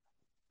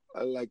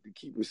 I like to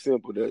keep it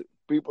simple that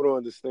people don't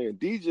understand.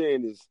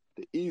 DJing is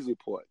the easy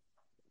part.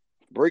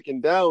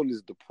 Breaking down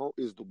is the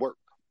work.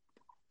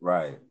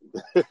 Right.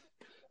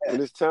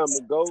 When it's time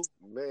to go,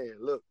 man,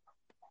 look.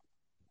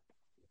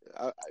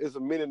 It's a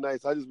many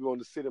nights I just want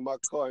to sit in my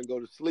car and go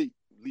to sleep.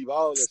 Leave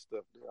all that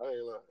stuff there. I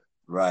ain't lying.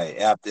 Right.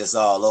 After it's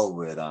all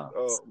over it, huh?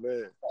 Oh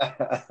man.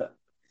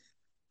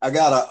 I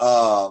got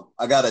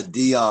a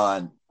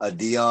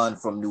Dion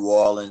from New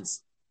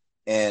Orleans,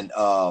 and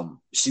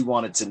she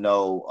wanted to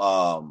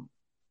know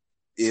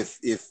if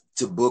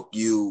to book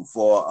you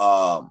for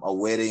a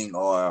wedding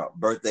or a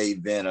birthday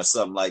event or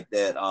something like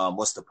that.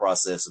 What's the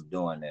process of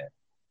doing that?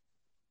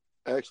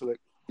 Actually,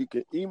 you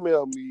can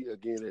email me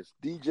again. It's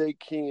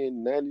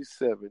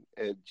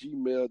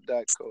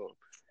djken97@gmail.com.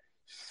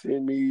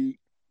 Send me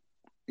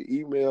the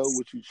email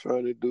what you're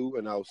trying to do,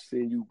 and I'll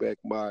send you back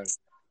my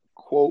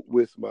quote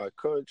with my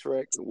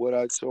contract and what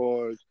I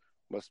charge,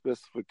 my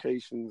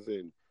specifications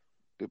and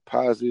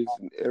deposits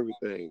and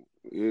everything.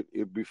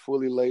 It be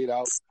fully laid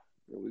out,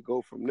 and we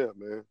go from there,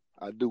 man.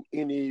 I do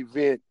any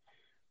event,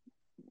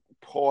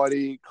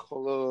 party,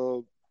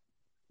 club,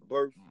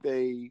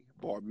 birthday,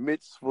 bar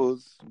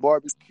mitzvahs,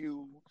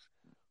 barbecues,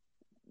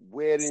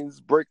 weddings,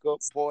 breakup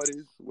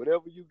parties,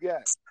 whatever you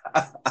got.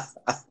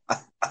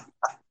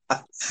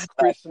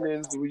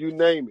 Christenings, you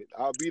name it,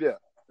 I'll be there.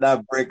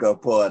 Not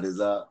breakup parties,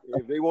 huh?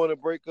 If they want to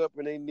break up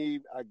and they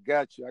need, I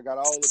got you. I got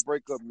all the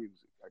breakup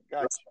music. I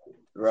got you.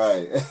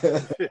 Right.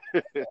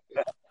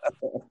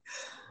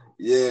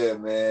 Yeah,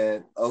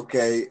 man.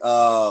 Okay.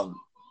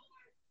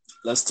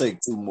 Let's take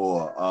two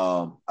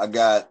more. I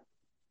got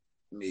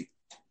me.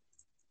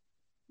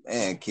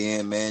 Man,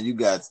 Ken, man, you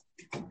got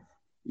a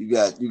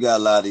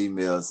lot of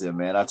emails here,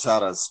 man. I try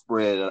to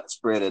spread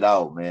it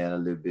out, man, a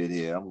little bit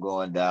here. I'm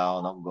going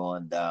down.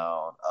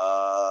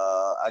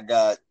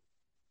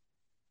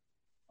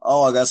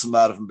 I got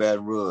somebody from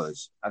Baton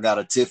Rouge. I got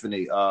a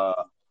Tiffany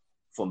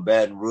from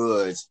Baton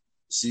Rouge.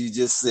 She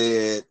just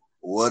said,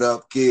 "What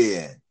up,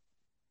 Ken?"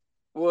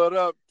 What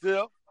up,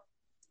 Tip?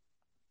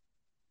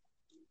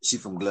 She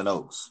from Glen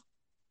Oaks.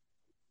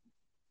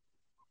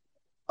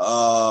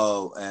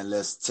 Oh, and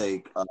let's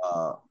take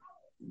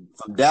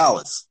from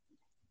Dallas.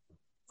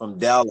 From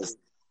Dallas,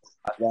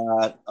 I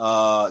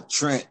got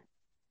Trent.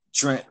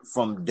 Trent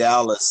from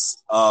Dallas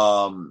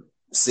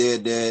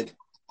said that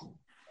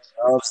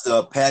loves the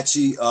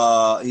Apache.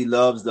 He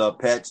loves the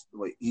Apache.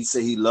 He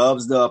said he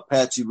loves the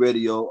Apache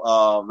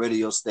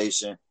radio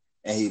station,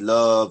 and he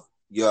loved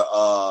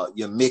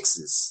your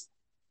mixes.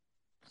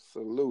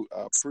 Salute.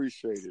 I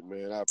appreciate it,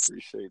 man. I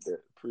appreciate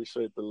that.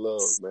 Appreciate the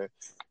love, man.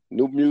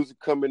 New music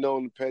coming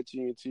on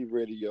Apache ENT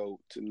Radio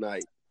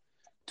tonight.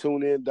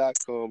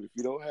 TuneIn.com. If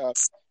you don't have,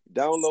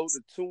 download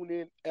the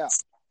TuneIn app.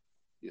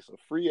 It's a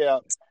free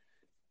app.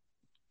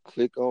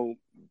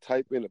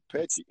 Type in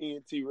Apache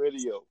ENT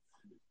Radio.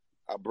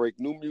 I break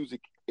new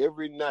music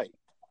every night.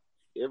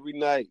 Every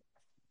night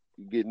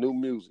you get new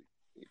music.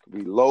 It could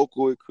be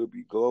local, it could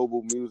be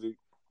global music.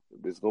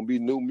 It's gonna be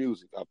new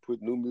music. I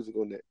put new music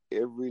on there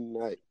every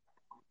night.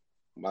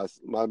 My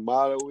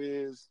motto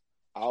is,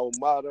 our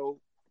motto,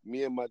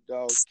 me and my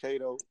dog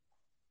Kato.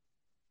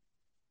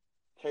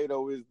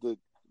 Kato is the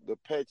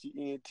Apache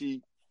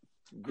ENT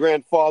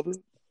grandfather.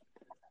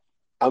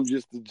 I'm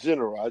just the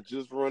general. I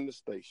just run the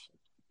station.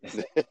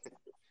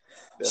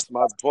 That's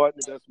my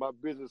partner. That's my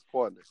business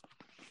partner.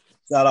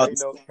 Shout out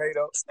Kato.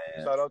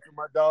 Shout out to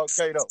my dog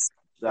Kato.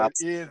 That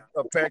is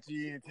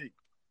Apache ENT.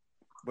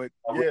 But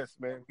yes,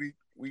 man,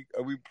 we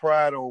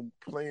pride on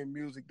playing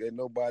music that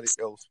nobody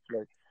else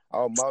plays.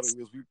 Our motto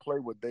is we play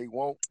what they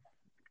want.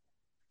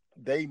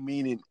 They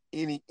mean in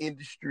any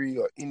industry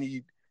or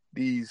any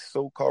these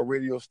so-called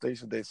radio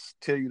stations that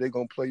tell you they're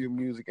gonna play your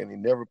music and they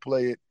never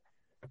play it.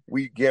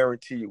 We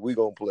guarantee you we're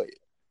gonna play it.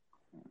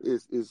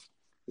 It's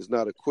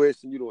not a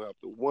question. You don't have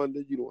to wonder.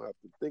 You don't have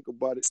to think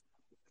about it.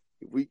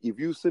 If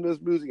you send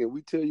us music and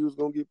we tell you it's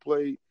gonna get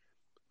played,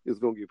 it's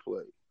gonna get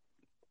played.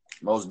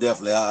 Most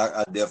definitely,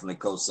 I definitely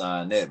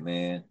co-sign that,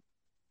 man.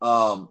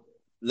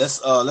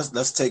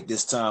 Let's take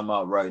this time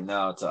out right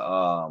now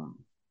to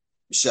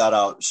shout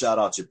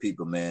out your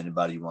people, man.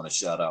 Anybody you want to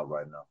shout out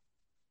right now?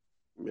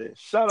 Man,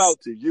 shout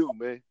out to you,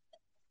 man.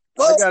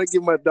 What? I gotta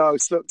give my dog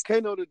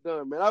Kano the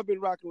Don, man. I've been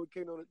rocking with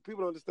Kano.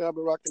 People don't understand I've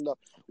been rocking up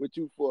with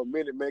you for a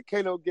minute, man.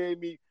 Kano gave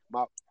me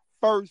my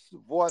first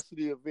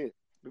varsity event.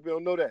 People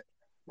don't know that.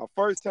 My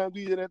first time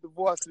DJing at the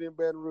varsity in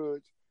Baton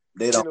Rouge.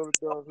 Kano the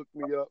Don hooked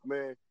me up,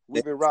 man.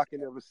 We've been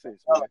rocking ever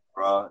since, man.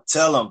 Bro.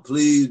 Tell them,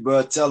 please,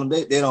 bro. Tell them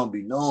they don't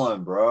be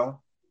knowing,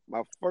 bro.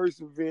 My first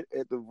event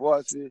at the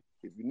varsity.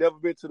 If you've never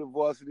been to the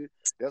varsity,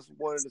 that's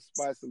one of the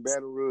spots in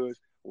Baton Rouge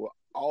where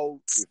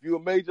if you're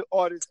a major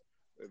artist,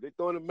 if they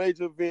throw in a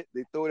major event,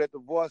 they throw it at the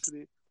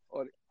varsity,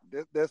 or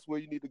that's where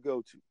you need to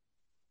go to.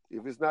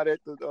 If it's not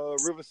at the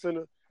River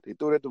Center, they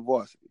throw it at the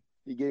varsity.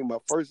 He gave me my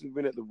first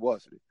event at the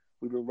varsity.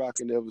 We've been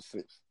rocking ever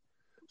since.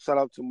 Shout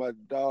out to my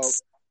dog,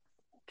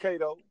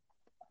 Kato.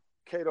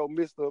 Kato,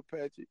 Mr.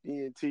 Apache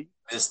ENT.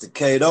 Mr.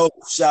 Kato,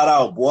 shout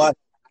out, boy.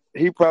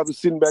 He probably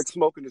sitting back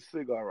smoking a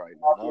cigar right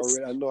now.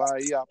 I know how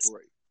he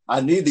operates.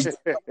 I need to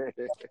get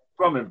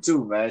from him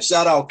too, man.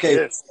 Shout out,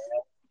 Kato. Yes.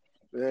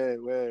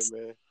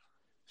 Man.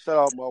 Shout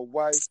out my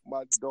wife,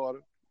 my daughter,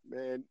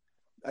 man.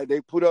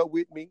 They put up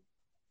with me.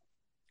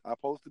 I'm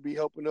supposed to be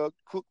helping her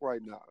cook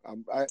right now.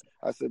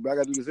 I said, but I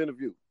got to do this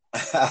interview.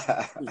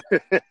 Tell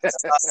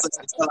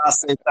I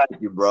say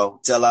thank you, bro.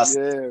 Tell us.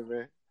 Yeah,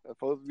 man. I'm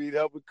supposed to be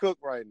helping cook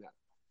right now.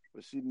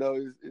 But she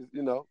knows,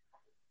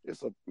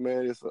 it's a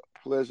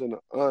pleasure and an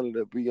honor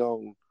to be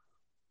on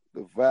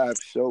the Vibe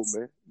Show,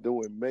 man.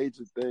 Doing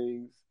major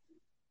things.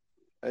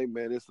 Hey,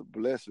 man, it's a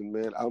blessing,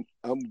 man.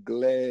 I'm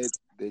glad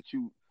that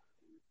you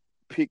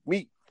picked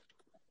me.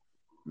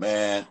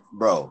 Man,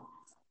 bro.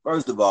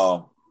 First of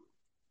all,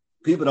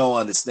 people don't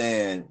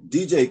understand.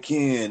 DJ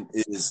Ken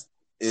is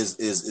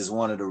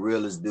one of the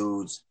realest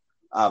dudes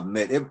I've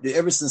met.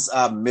 Ever since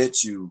I've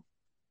met you,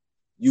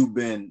 you've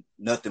been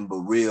nothing but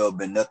real,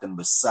 been nothing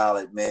but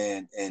solid,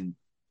 man. And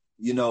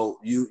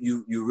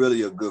you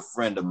really a good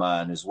friend of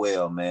mine as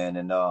well, man.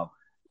 And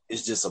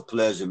it's just a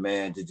pleasure,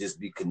 man, to just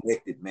be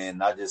connected, man.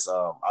 And I just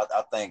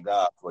I thank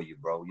God for you,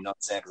 bro. You know what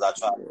I'm saying? Because I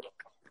try to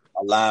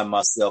align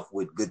myself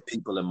with good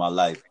people in my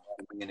life.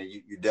 And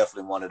you're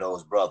definitely one of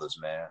those brothers,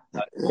 man.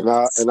 And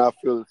I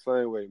feel the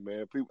same way,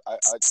 man. People,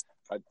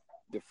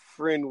 the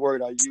friend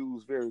word I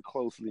use very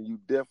closely. And you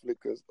definitely,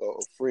 because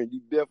a friend,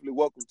 you definitely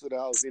welcome to the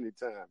house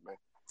anytime, man.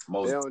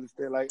 They don't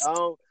understand. Like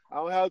I I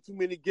don't have too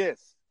many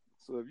guests.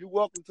 So if you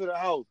welcome to the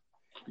house,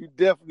 you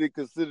definitely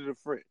consider a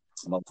friend.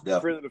 Most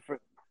definitely. Friend of the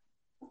friend.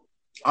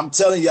 I'm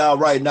telling y'all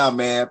right now,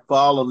 man, for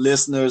all the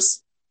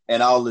listeners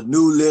and all the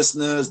new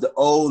listeners, the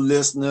old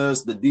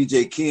listeners, the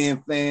DJ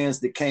Ken fans,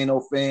 the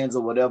Kano fans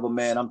or whatever,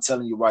 man, I'm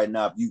telling you right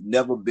now, if you've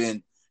never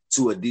been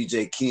to a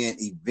DJ Ken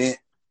event,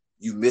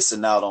 you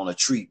missing out on a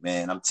treat,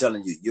 man. I'm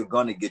telling you, you're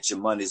going to get your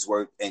money's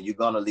worth and you're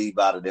going to leave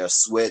out of there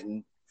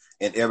sweating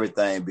and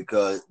everything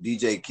because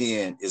DJ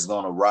Ken is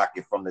going to rock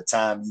it from the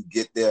time you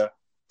get there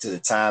to the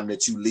time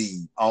that you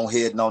leave. On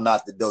head, no,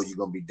 not the door. You're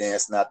going to be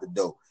dancing out the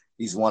door.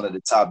 He's one of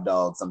the top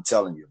dogs. I'm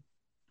telling you.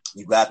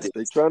 You got this.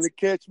 They trying to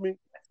catch me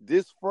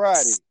this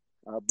Friday.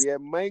 I'll be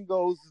at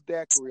Mango's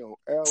Daiquiri on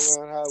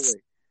Airline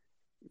Highway.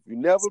 If you've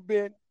never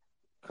been,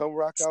 come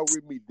rock out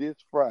with me this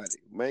Friday.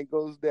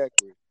 Mango's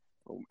Daiquiri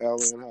on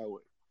Airline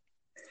Highway.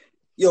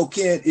 Yo,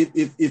 Ken,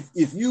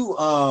 if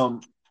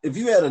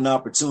you had an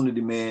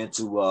opportunity, man,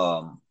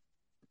 to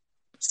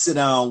sit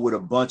down with a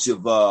bunch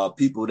of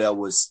people that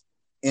was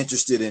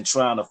interested in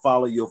trying to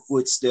follow your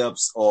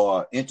footsteps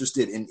or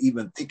interested in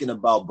even thinking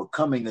about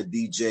becoming a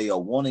DJ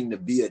or wanting to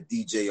be a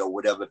DJ or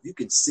whatever, if you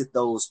can sit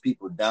those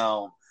people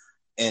down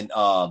and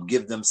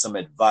give them some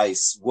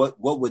advice, what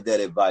would that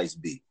advice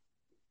be?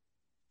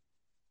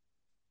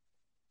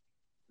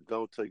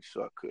 Don't take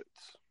shortcuts.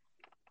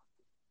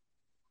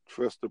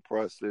 Trust the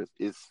process.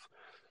 It's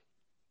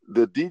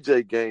the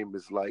DJ game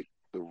is like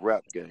the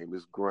rap game.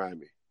 It's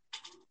grimy.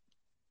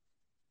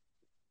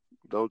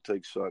 Don't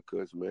take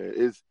shortcuts, man.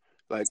 It's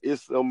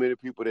so many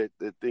people that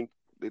think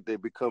that they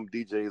become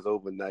DJs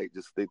overnight.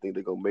 Just they think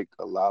they're gonna make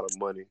a lot of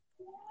money.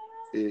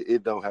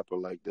 It don't happen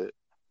like that.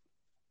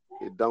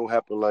 It don't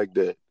happen like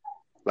that.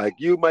 Like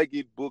you might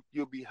get booked,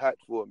 you'll be hot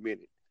for a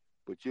minute,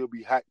 but you'll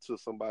be hot till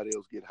somebody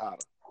else get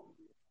hotter.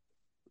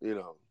 You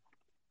know,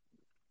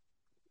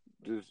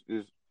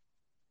 just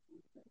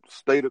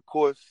stay the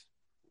course,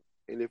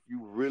 and if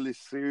you really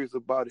serious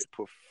about it,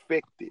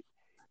 perfect it.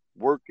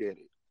 Work at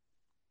it.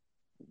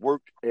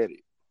 Work at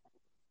it.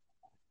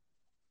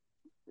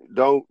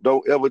 Don't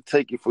ever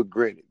take it for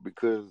granted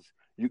because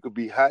you could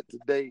be hot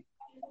today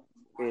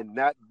and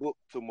not booked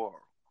tomorrow.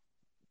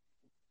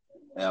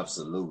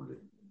 Absolutely.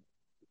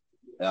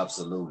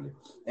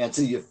 And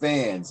to your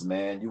fans,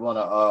 man, you want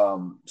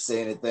to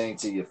say anything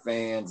to your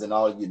fans and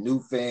all your new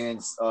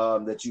fans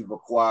that you've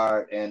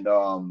acquired and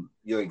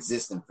your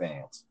existing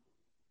fans?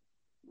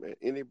 Man,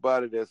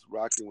 anybody that's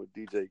rocking with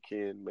DJ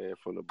Ken, man,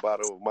 from the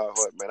bottom of my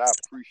heart, man, I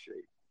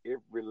appreciate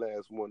every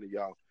last one of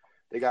y'all.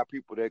 They got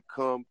people that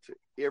come to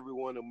every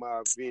one of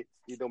my events.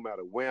 It don't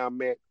matter where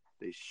I'm at,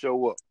 they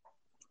show up.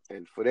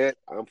 And for that,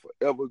 I'm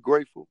forever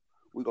grateful.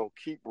 We're going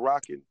to keep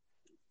rocking.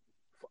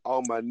 For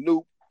all my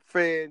new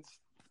fans,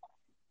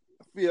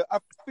 I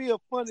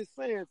feel funny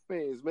saying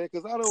fans, man,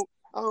 because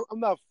I'm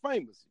not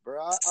famous,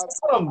 bro.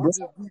 I'm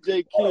just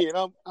DJ Ken.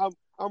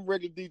 I'm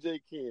regular DJ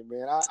Ken,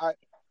 man.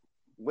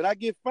 When I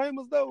get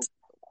famous, dog,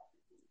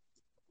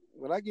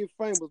 you're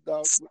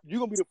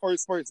going to be the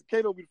first person.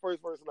 Kato be the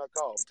first person I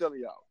call. I'm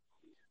telling y'all.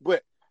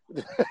 But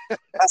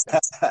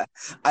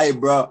hey,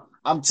 bro,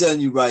 I'm telling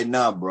you right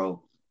now,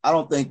 bro. I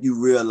don't think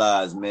you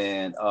realize,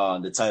 man,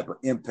 the type of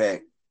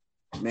impact,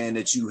 man,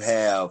 that you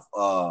have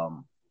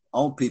on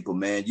people,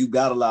 man. You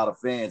got a lot of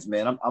fans,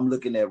 man. I'm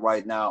looking at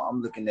right now.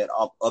 I'm looking at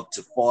up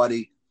to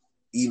 40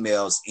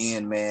 emails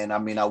in, man. I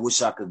mean, I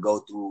wish I could go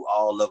through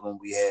all of them.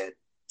 We had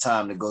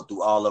time to go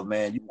through all of them,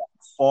 man. You got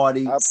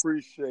 40. I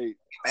appreciate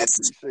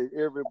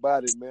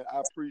everybody, man.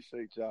 I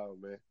appreciate y'all,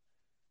 man.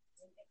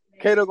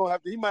 Kato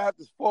he might have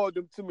to forward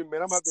them to me,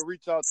 man. I'm gonna have to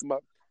reach out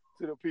to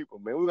the people,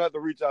 man. We're gonna have to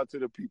reach out to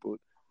the people.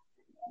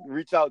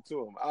 Reach out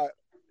to them.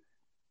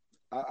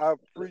 I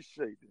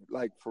appreciate it,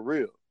 like for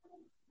real.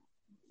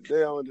 They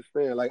don't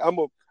understand. Like I'm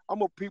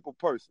a people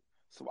person,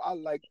 so I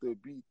like to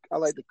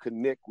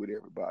connect with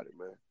everybody,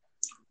 man.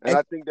 And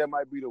I think that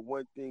might be the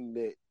one thing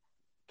that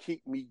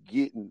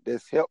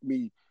that's kept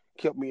me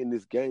in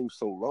this game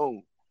so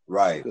long.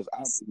 Right. Because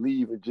I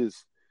believe in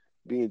just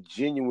being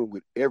genuine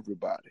with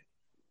everybody.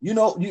 You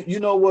know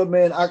what,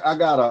 man? I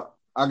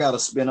gotta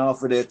spin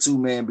off of that too,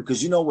 man,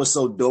 because you know what's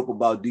so dope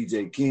about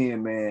DJ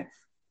Ken, man.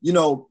 You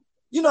know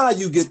how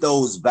you get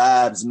those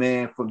vibes,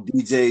 man, from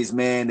DJs,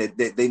 man,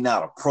 that they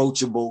not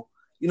approachable.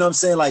 You know what I'm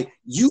saying? Like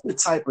you the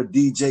type of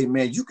DJ,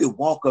 man, you could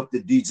walk up to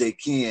DJ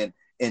Ken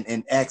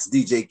and ask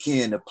DJ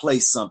Ken to play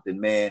something,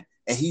 man,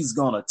 and he's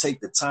gonna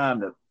take the time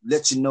to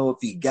let you know if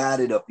he got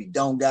it or if he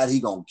don't got it, he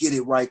gonna get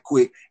it right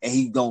quick and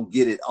he gonna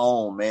get it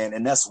on, man.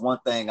 And that's one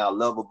thing I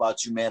love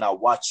about you, man. I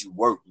watch you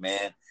work,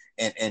 man,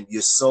 and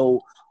you're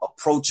so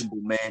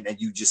approachable, man, and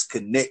you just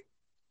connect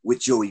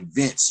with your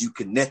events. You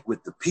connect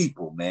with the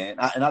people, man.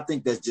 And I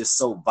think that's just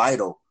so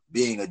vital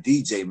being a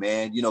DJ,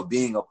 man, you know,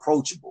 being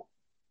approachable.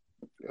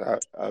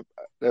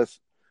 That's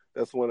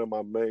one of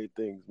my main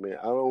things, man.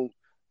 I don't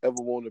ever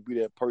want to be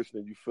that person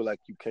that you feel like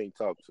you can't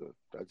talk to.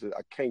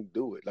 I can't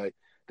do it. Like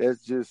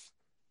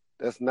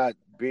that's not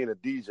being a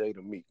DJ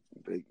to me.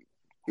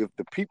 If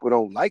the people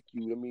don't like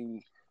you, I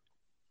mean,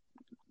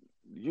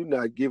 you're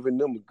not giving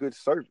them a good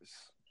service.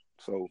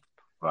 So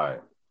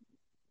right.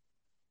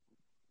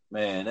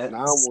 Man, Now I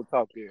don't want to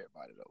talk to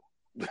everybody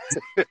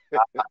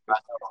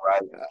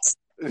right.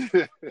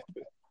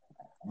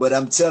 But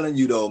I'm telling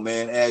you though,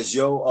 man, as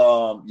you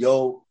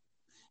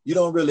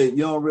don't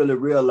really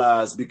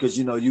realize, because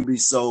you be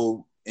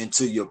so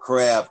into your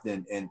craft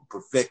and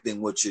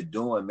perfecting what you're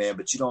doing, man,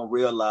 but you don't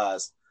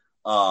realize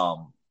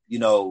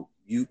you're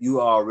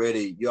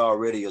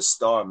already a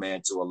star,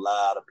 man, to a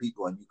lot of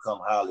people, and you come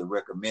highly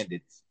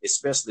recommended,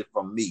 especially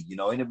from me.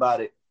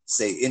 Anybody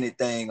say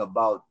anything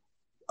about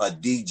a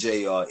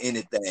DJ or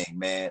anything,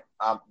 man,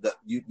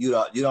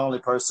 you're the only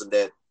person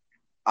that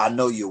I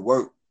know your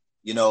work,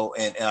 and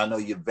I know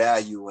your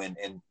value,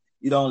 and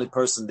you're the only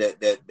person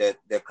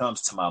that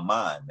comes to my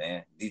mind,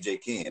 man. DJ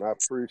Ken. I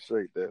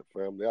appreciate that,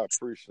 family. I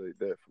appreciate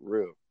that for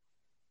real.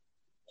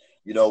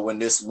 When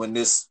this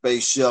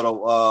space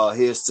shuttle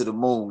heads to the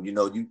moon, you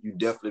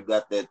definitely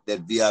got that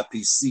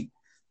VIP seat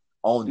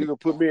on you. You can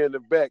put me in the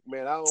back,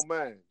 man. I don't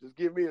mind. Just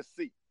give me a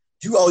seat.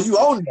 You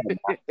own that.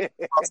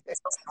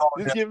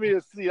 Just give me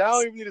a seat. I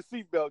don't even need a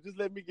seatbelt. Just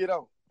let me get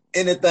on.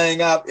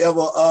 Anything I've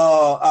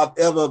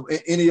ever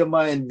any of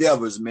my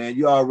endeavors, man,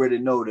 you already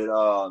know that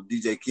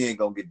DJ Ken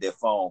gonna get that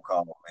phone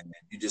call, man.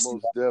 You just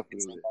most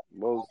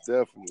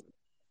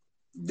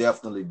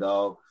definitely,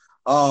 dog.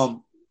 I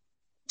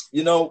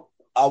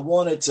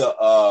wanted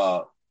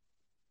the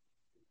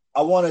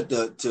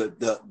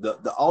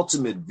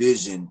ultimate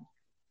vision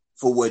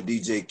for what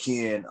DJ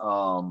Ken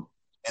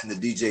and the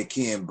DJ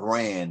Ken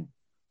brand.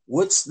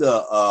 What's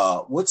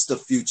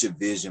the future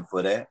vision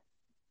for that?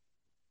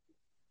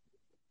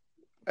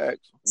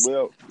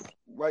 Well,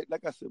 right,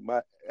 like I said,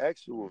 my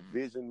actual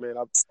vision, man,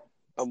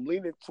 I'm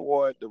leaning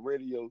toward the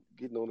radio,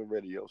 getting on the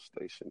radio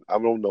station. I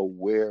don't know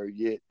where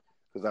yet,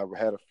 because I've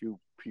had a few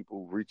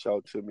people reach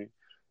out to me,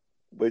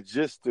 but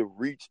just to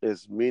reach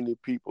as many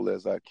people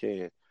as I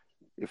can.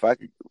 If I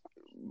could,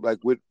 like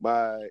if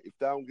I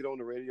don't get on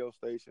the radio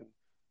station,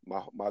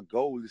 my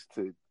goal is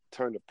to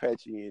turn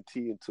Apache ENT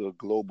into a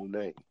global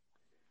name.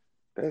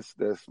 That's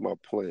my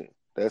plan.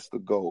 That's the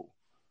goal.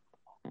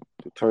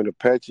 To turn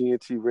Apache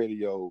ENT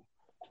Radio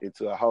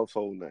into a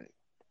household name.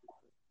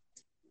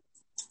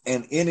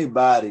 And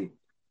anybody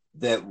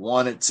that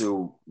wanted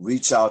to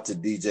reach out to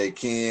DJ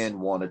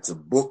Ken, wanted to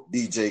book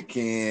DJ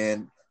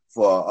Ken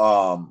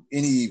for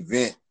any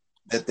event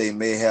that they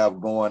may have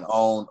going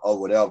on or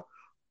whatever,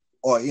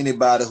 or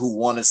anybody who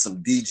wanted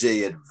some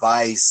DJ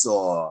advice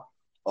or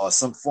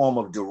some form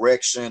of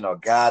direction or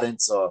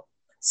guidance or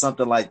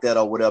something like that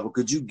or whatever,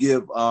 could you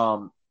give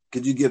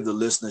the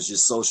listeners your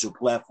social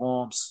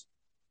platforms?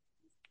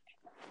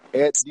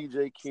 At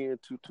DJ Ken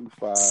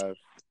 225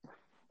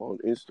 on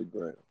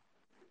Instagram.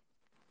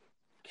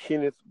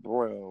 Kenneth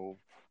Brown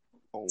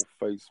on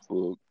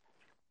Facebook.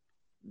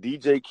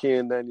 DJ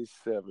Ken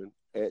 97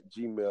 at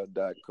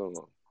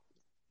gmail.com.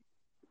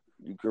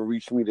 You can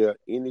reach me there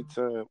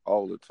anytime,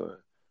 all the time.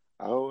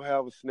 I don't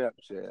have a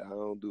Snapchat. I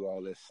don't do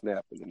all that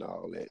snapping and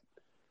all that.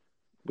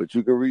 But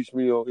you can reach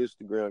me on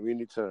Instagram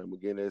anytime.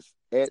 Again, that's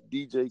at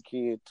DJ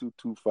Ken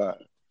 225.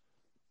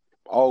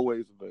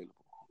 Always available.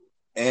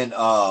 And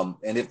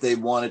if they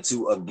wanted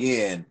to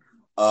again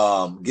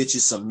get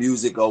you some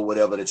music or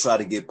whatever to try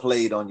to get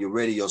played on your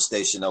radio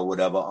station or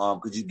whatever,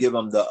 could you give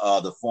them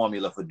the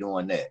formula for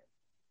doing that?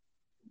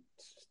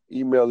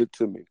 Email it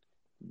to me,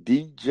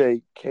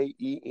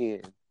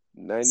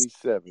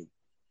 DJKEN97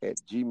 at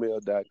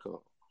gmail.com.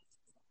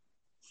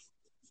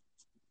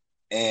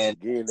 And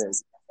again,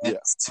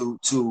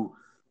 to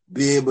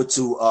be able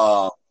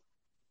to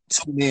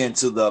tune in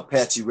to the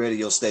Apache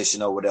radio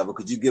station or whatever,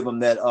 could you give them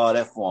that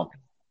formula?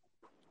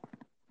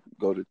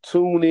 Go to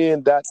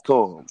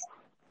tunein.com.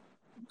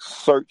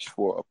 Search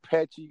for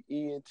Apache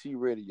ENT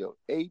Radio.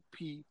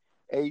 APACHE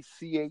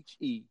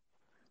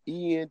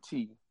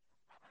ENT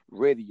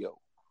Radio.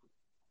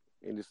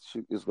 And it's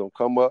going to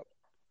come up.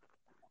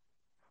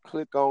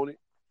 Click on it.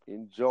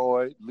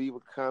 Enjoy. Leave a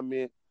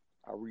comment.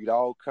 I read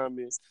all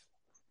comments.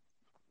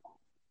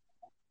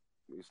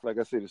 It's like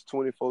I said, it's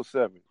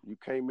 24/7. You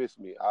can't miss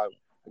me. I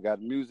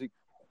got music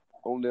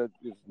on there.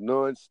 It's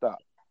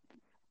non-stop.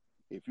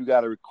 If you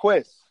got a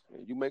request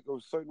and you make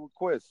a certain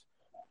request,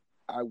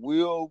 I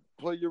will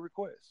play your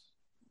request.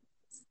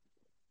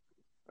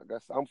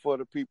 I'm for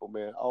the people,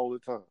 man, all the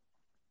time.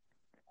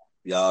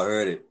 Y'all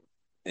heard it,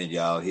 and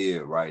y'all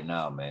hear it right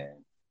now,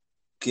 man.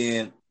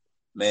 Ken,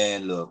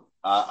 man, look,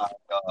 I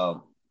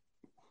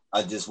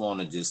just want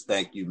to just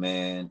thank you,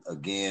 man,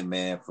 again,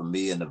 man, from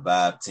me and the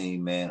Vibe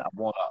team, man. I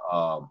want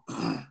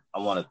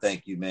to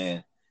thank you,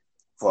 man,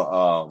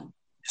 for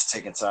just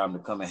taking time to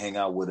come and hang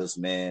out with us,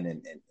 man,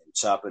 and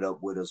chop it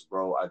up with us,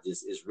 bro.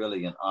 It's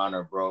really an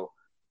honor, bro.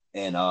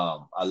 And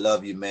I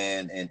love you,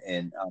 man.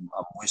 And I'm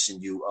wishing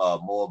you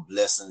more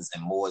blessings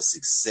and more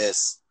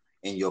success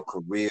in your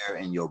career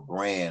and your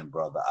brand,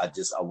 brother. I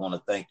want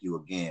to thank you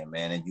again,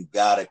 man. And you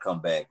gotta come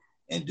back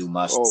and do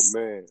my show. Oh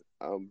man,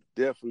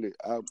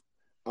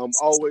 I'm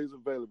always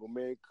available,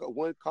 man.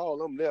 One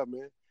call, I'm there,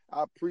 man.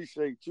 I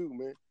appreciate you,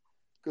 man.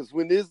 Because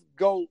when this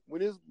blow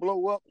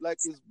up like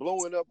it's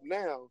blowing up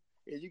now,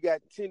 and you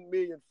got 10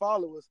 million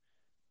followers,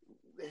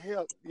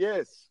 hell,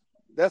 yes,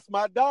 That's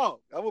my dog.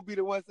 I'm gonna be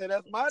the one saying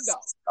that's my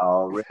dog.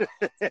 All right.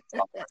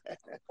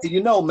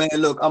 You know, man.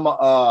 Look, I'm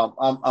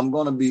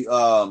gonna be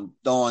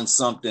throwing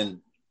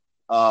something.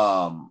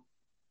 I'm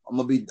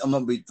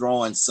gonna be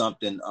throwing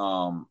something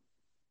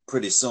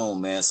pretty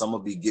soon, man. So I'm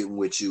gonna be getting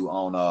with you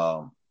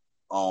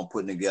on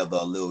putting together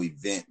a little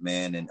event,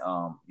 man. And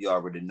you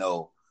already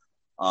know.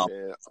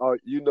 Yeah,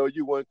 you know,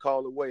 you one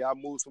call away. I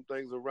move some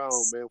things around,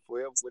 man. For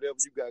whatever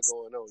you got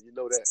going on, you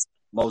know that.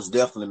 Most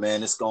definitely,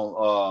 man. It's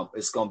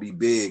gonna be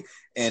big.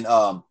 And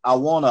I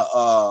wanna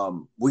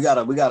we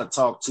gotta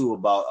talk too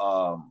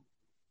about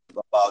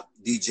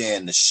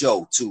DJing the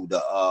show too.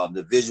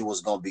 The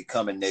visual's gonna be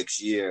coming next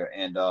year,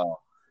 and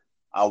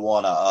I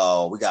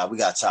wanna we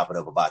gotta chop it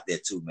up about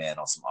that too, man,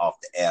 on some off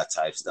the air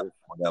type stuff.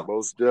 Whatever.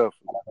 Most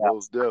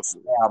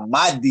definitely. Now,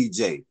 my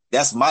DJ,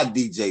 that's my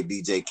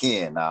DJ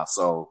Ken now.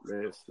 So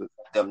man,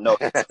 them know.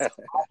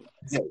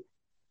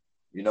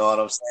 You know what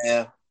I'm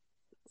saying?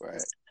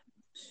 Right.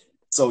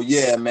 So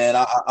yeah, man,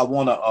 I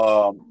wanna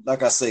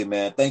like I say,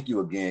 man, thank you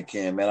again,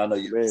 Ken, man. I know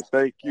you. Man,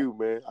 thank you,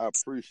 man. I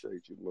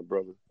appreciate you, my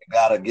brother. You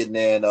gotta get in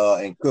there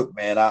and cook,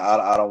 man.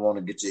 I don't want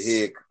to get your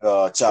head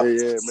chopped.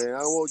 Yeah, man. I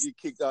don't want to get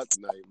kicked out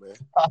tonight, man.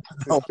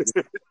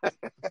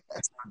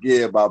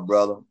 Yeah, my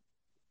brother.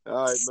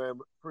 All right, man.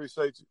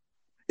 Appreciate you.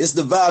 It's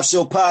the Vibe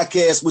Show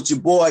podcast with your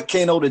boy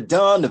Kano the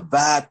Don, the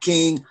Vibe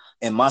King,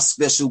 and my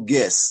special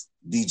guest,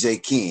 DJ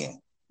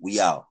Ken. We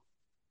out.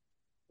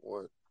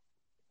 One.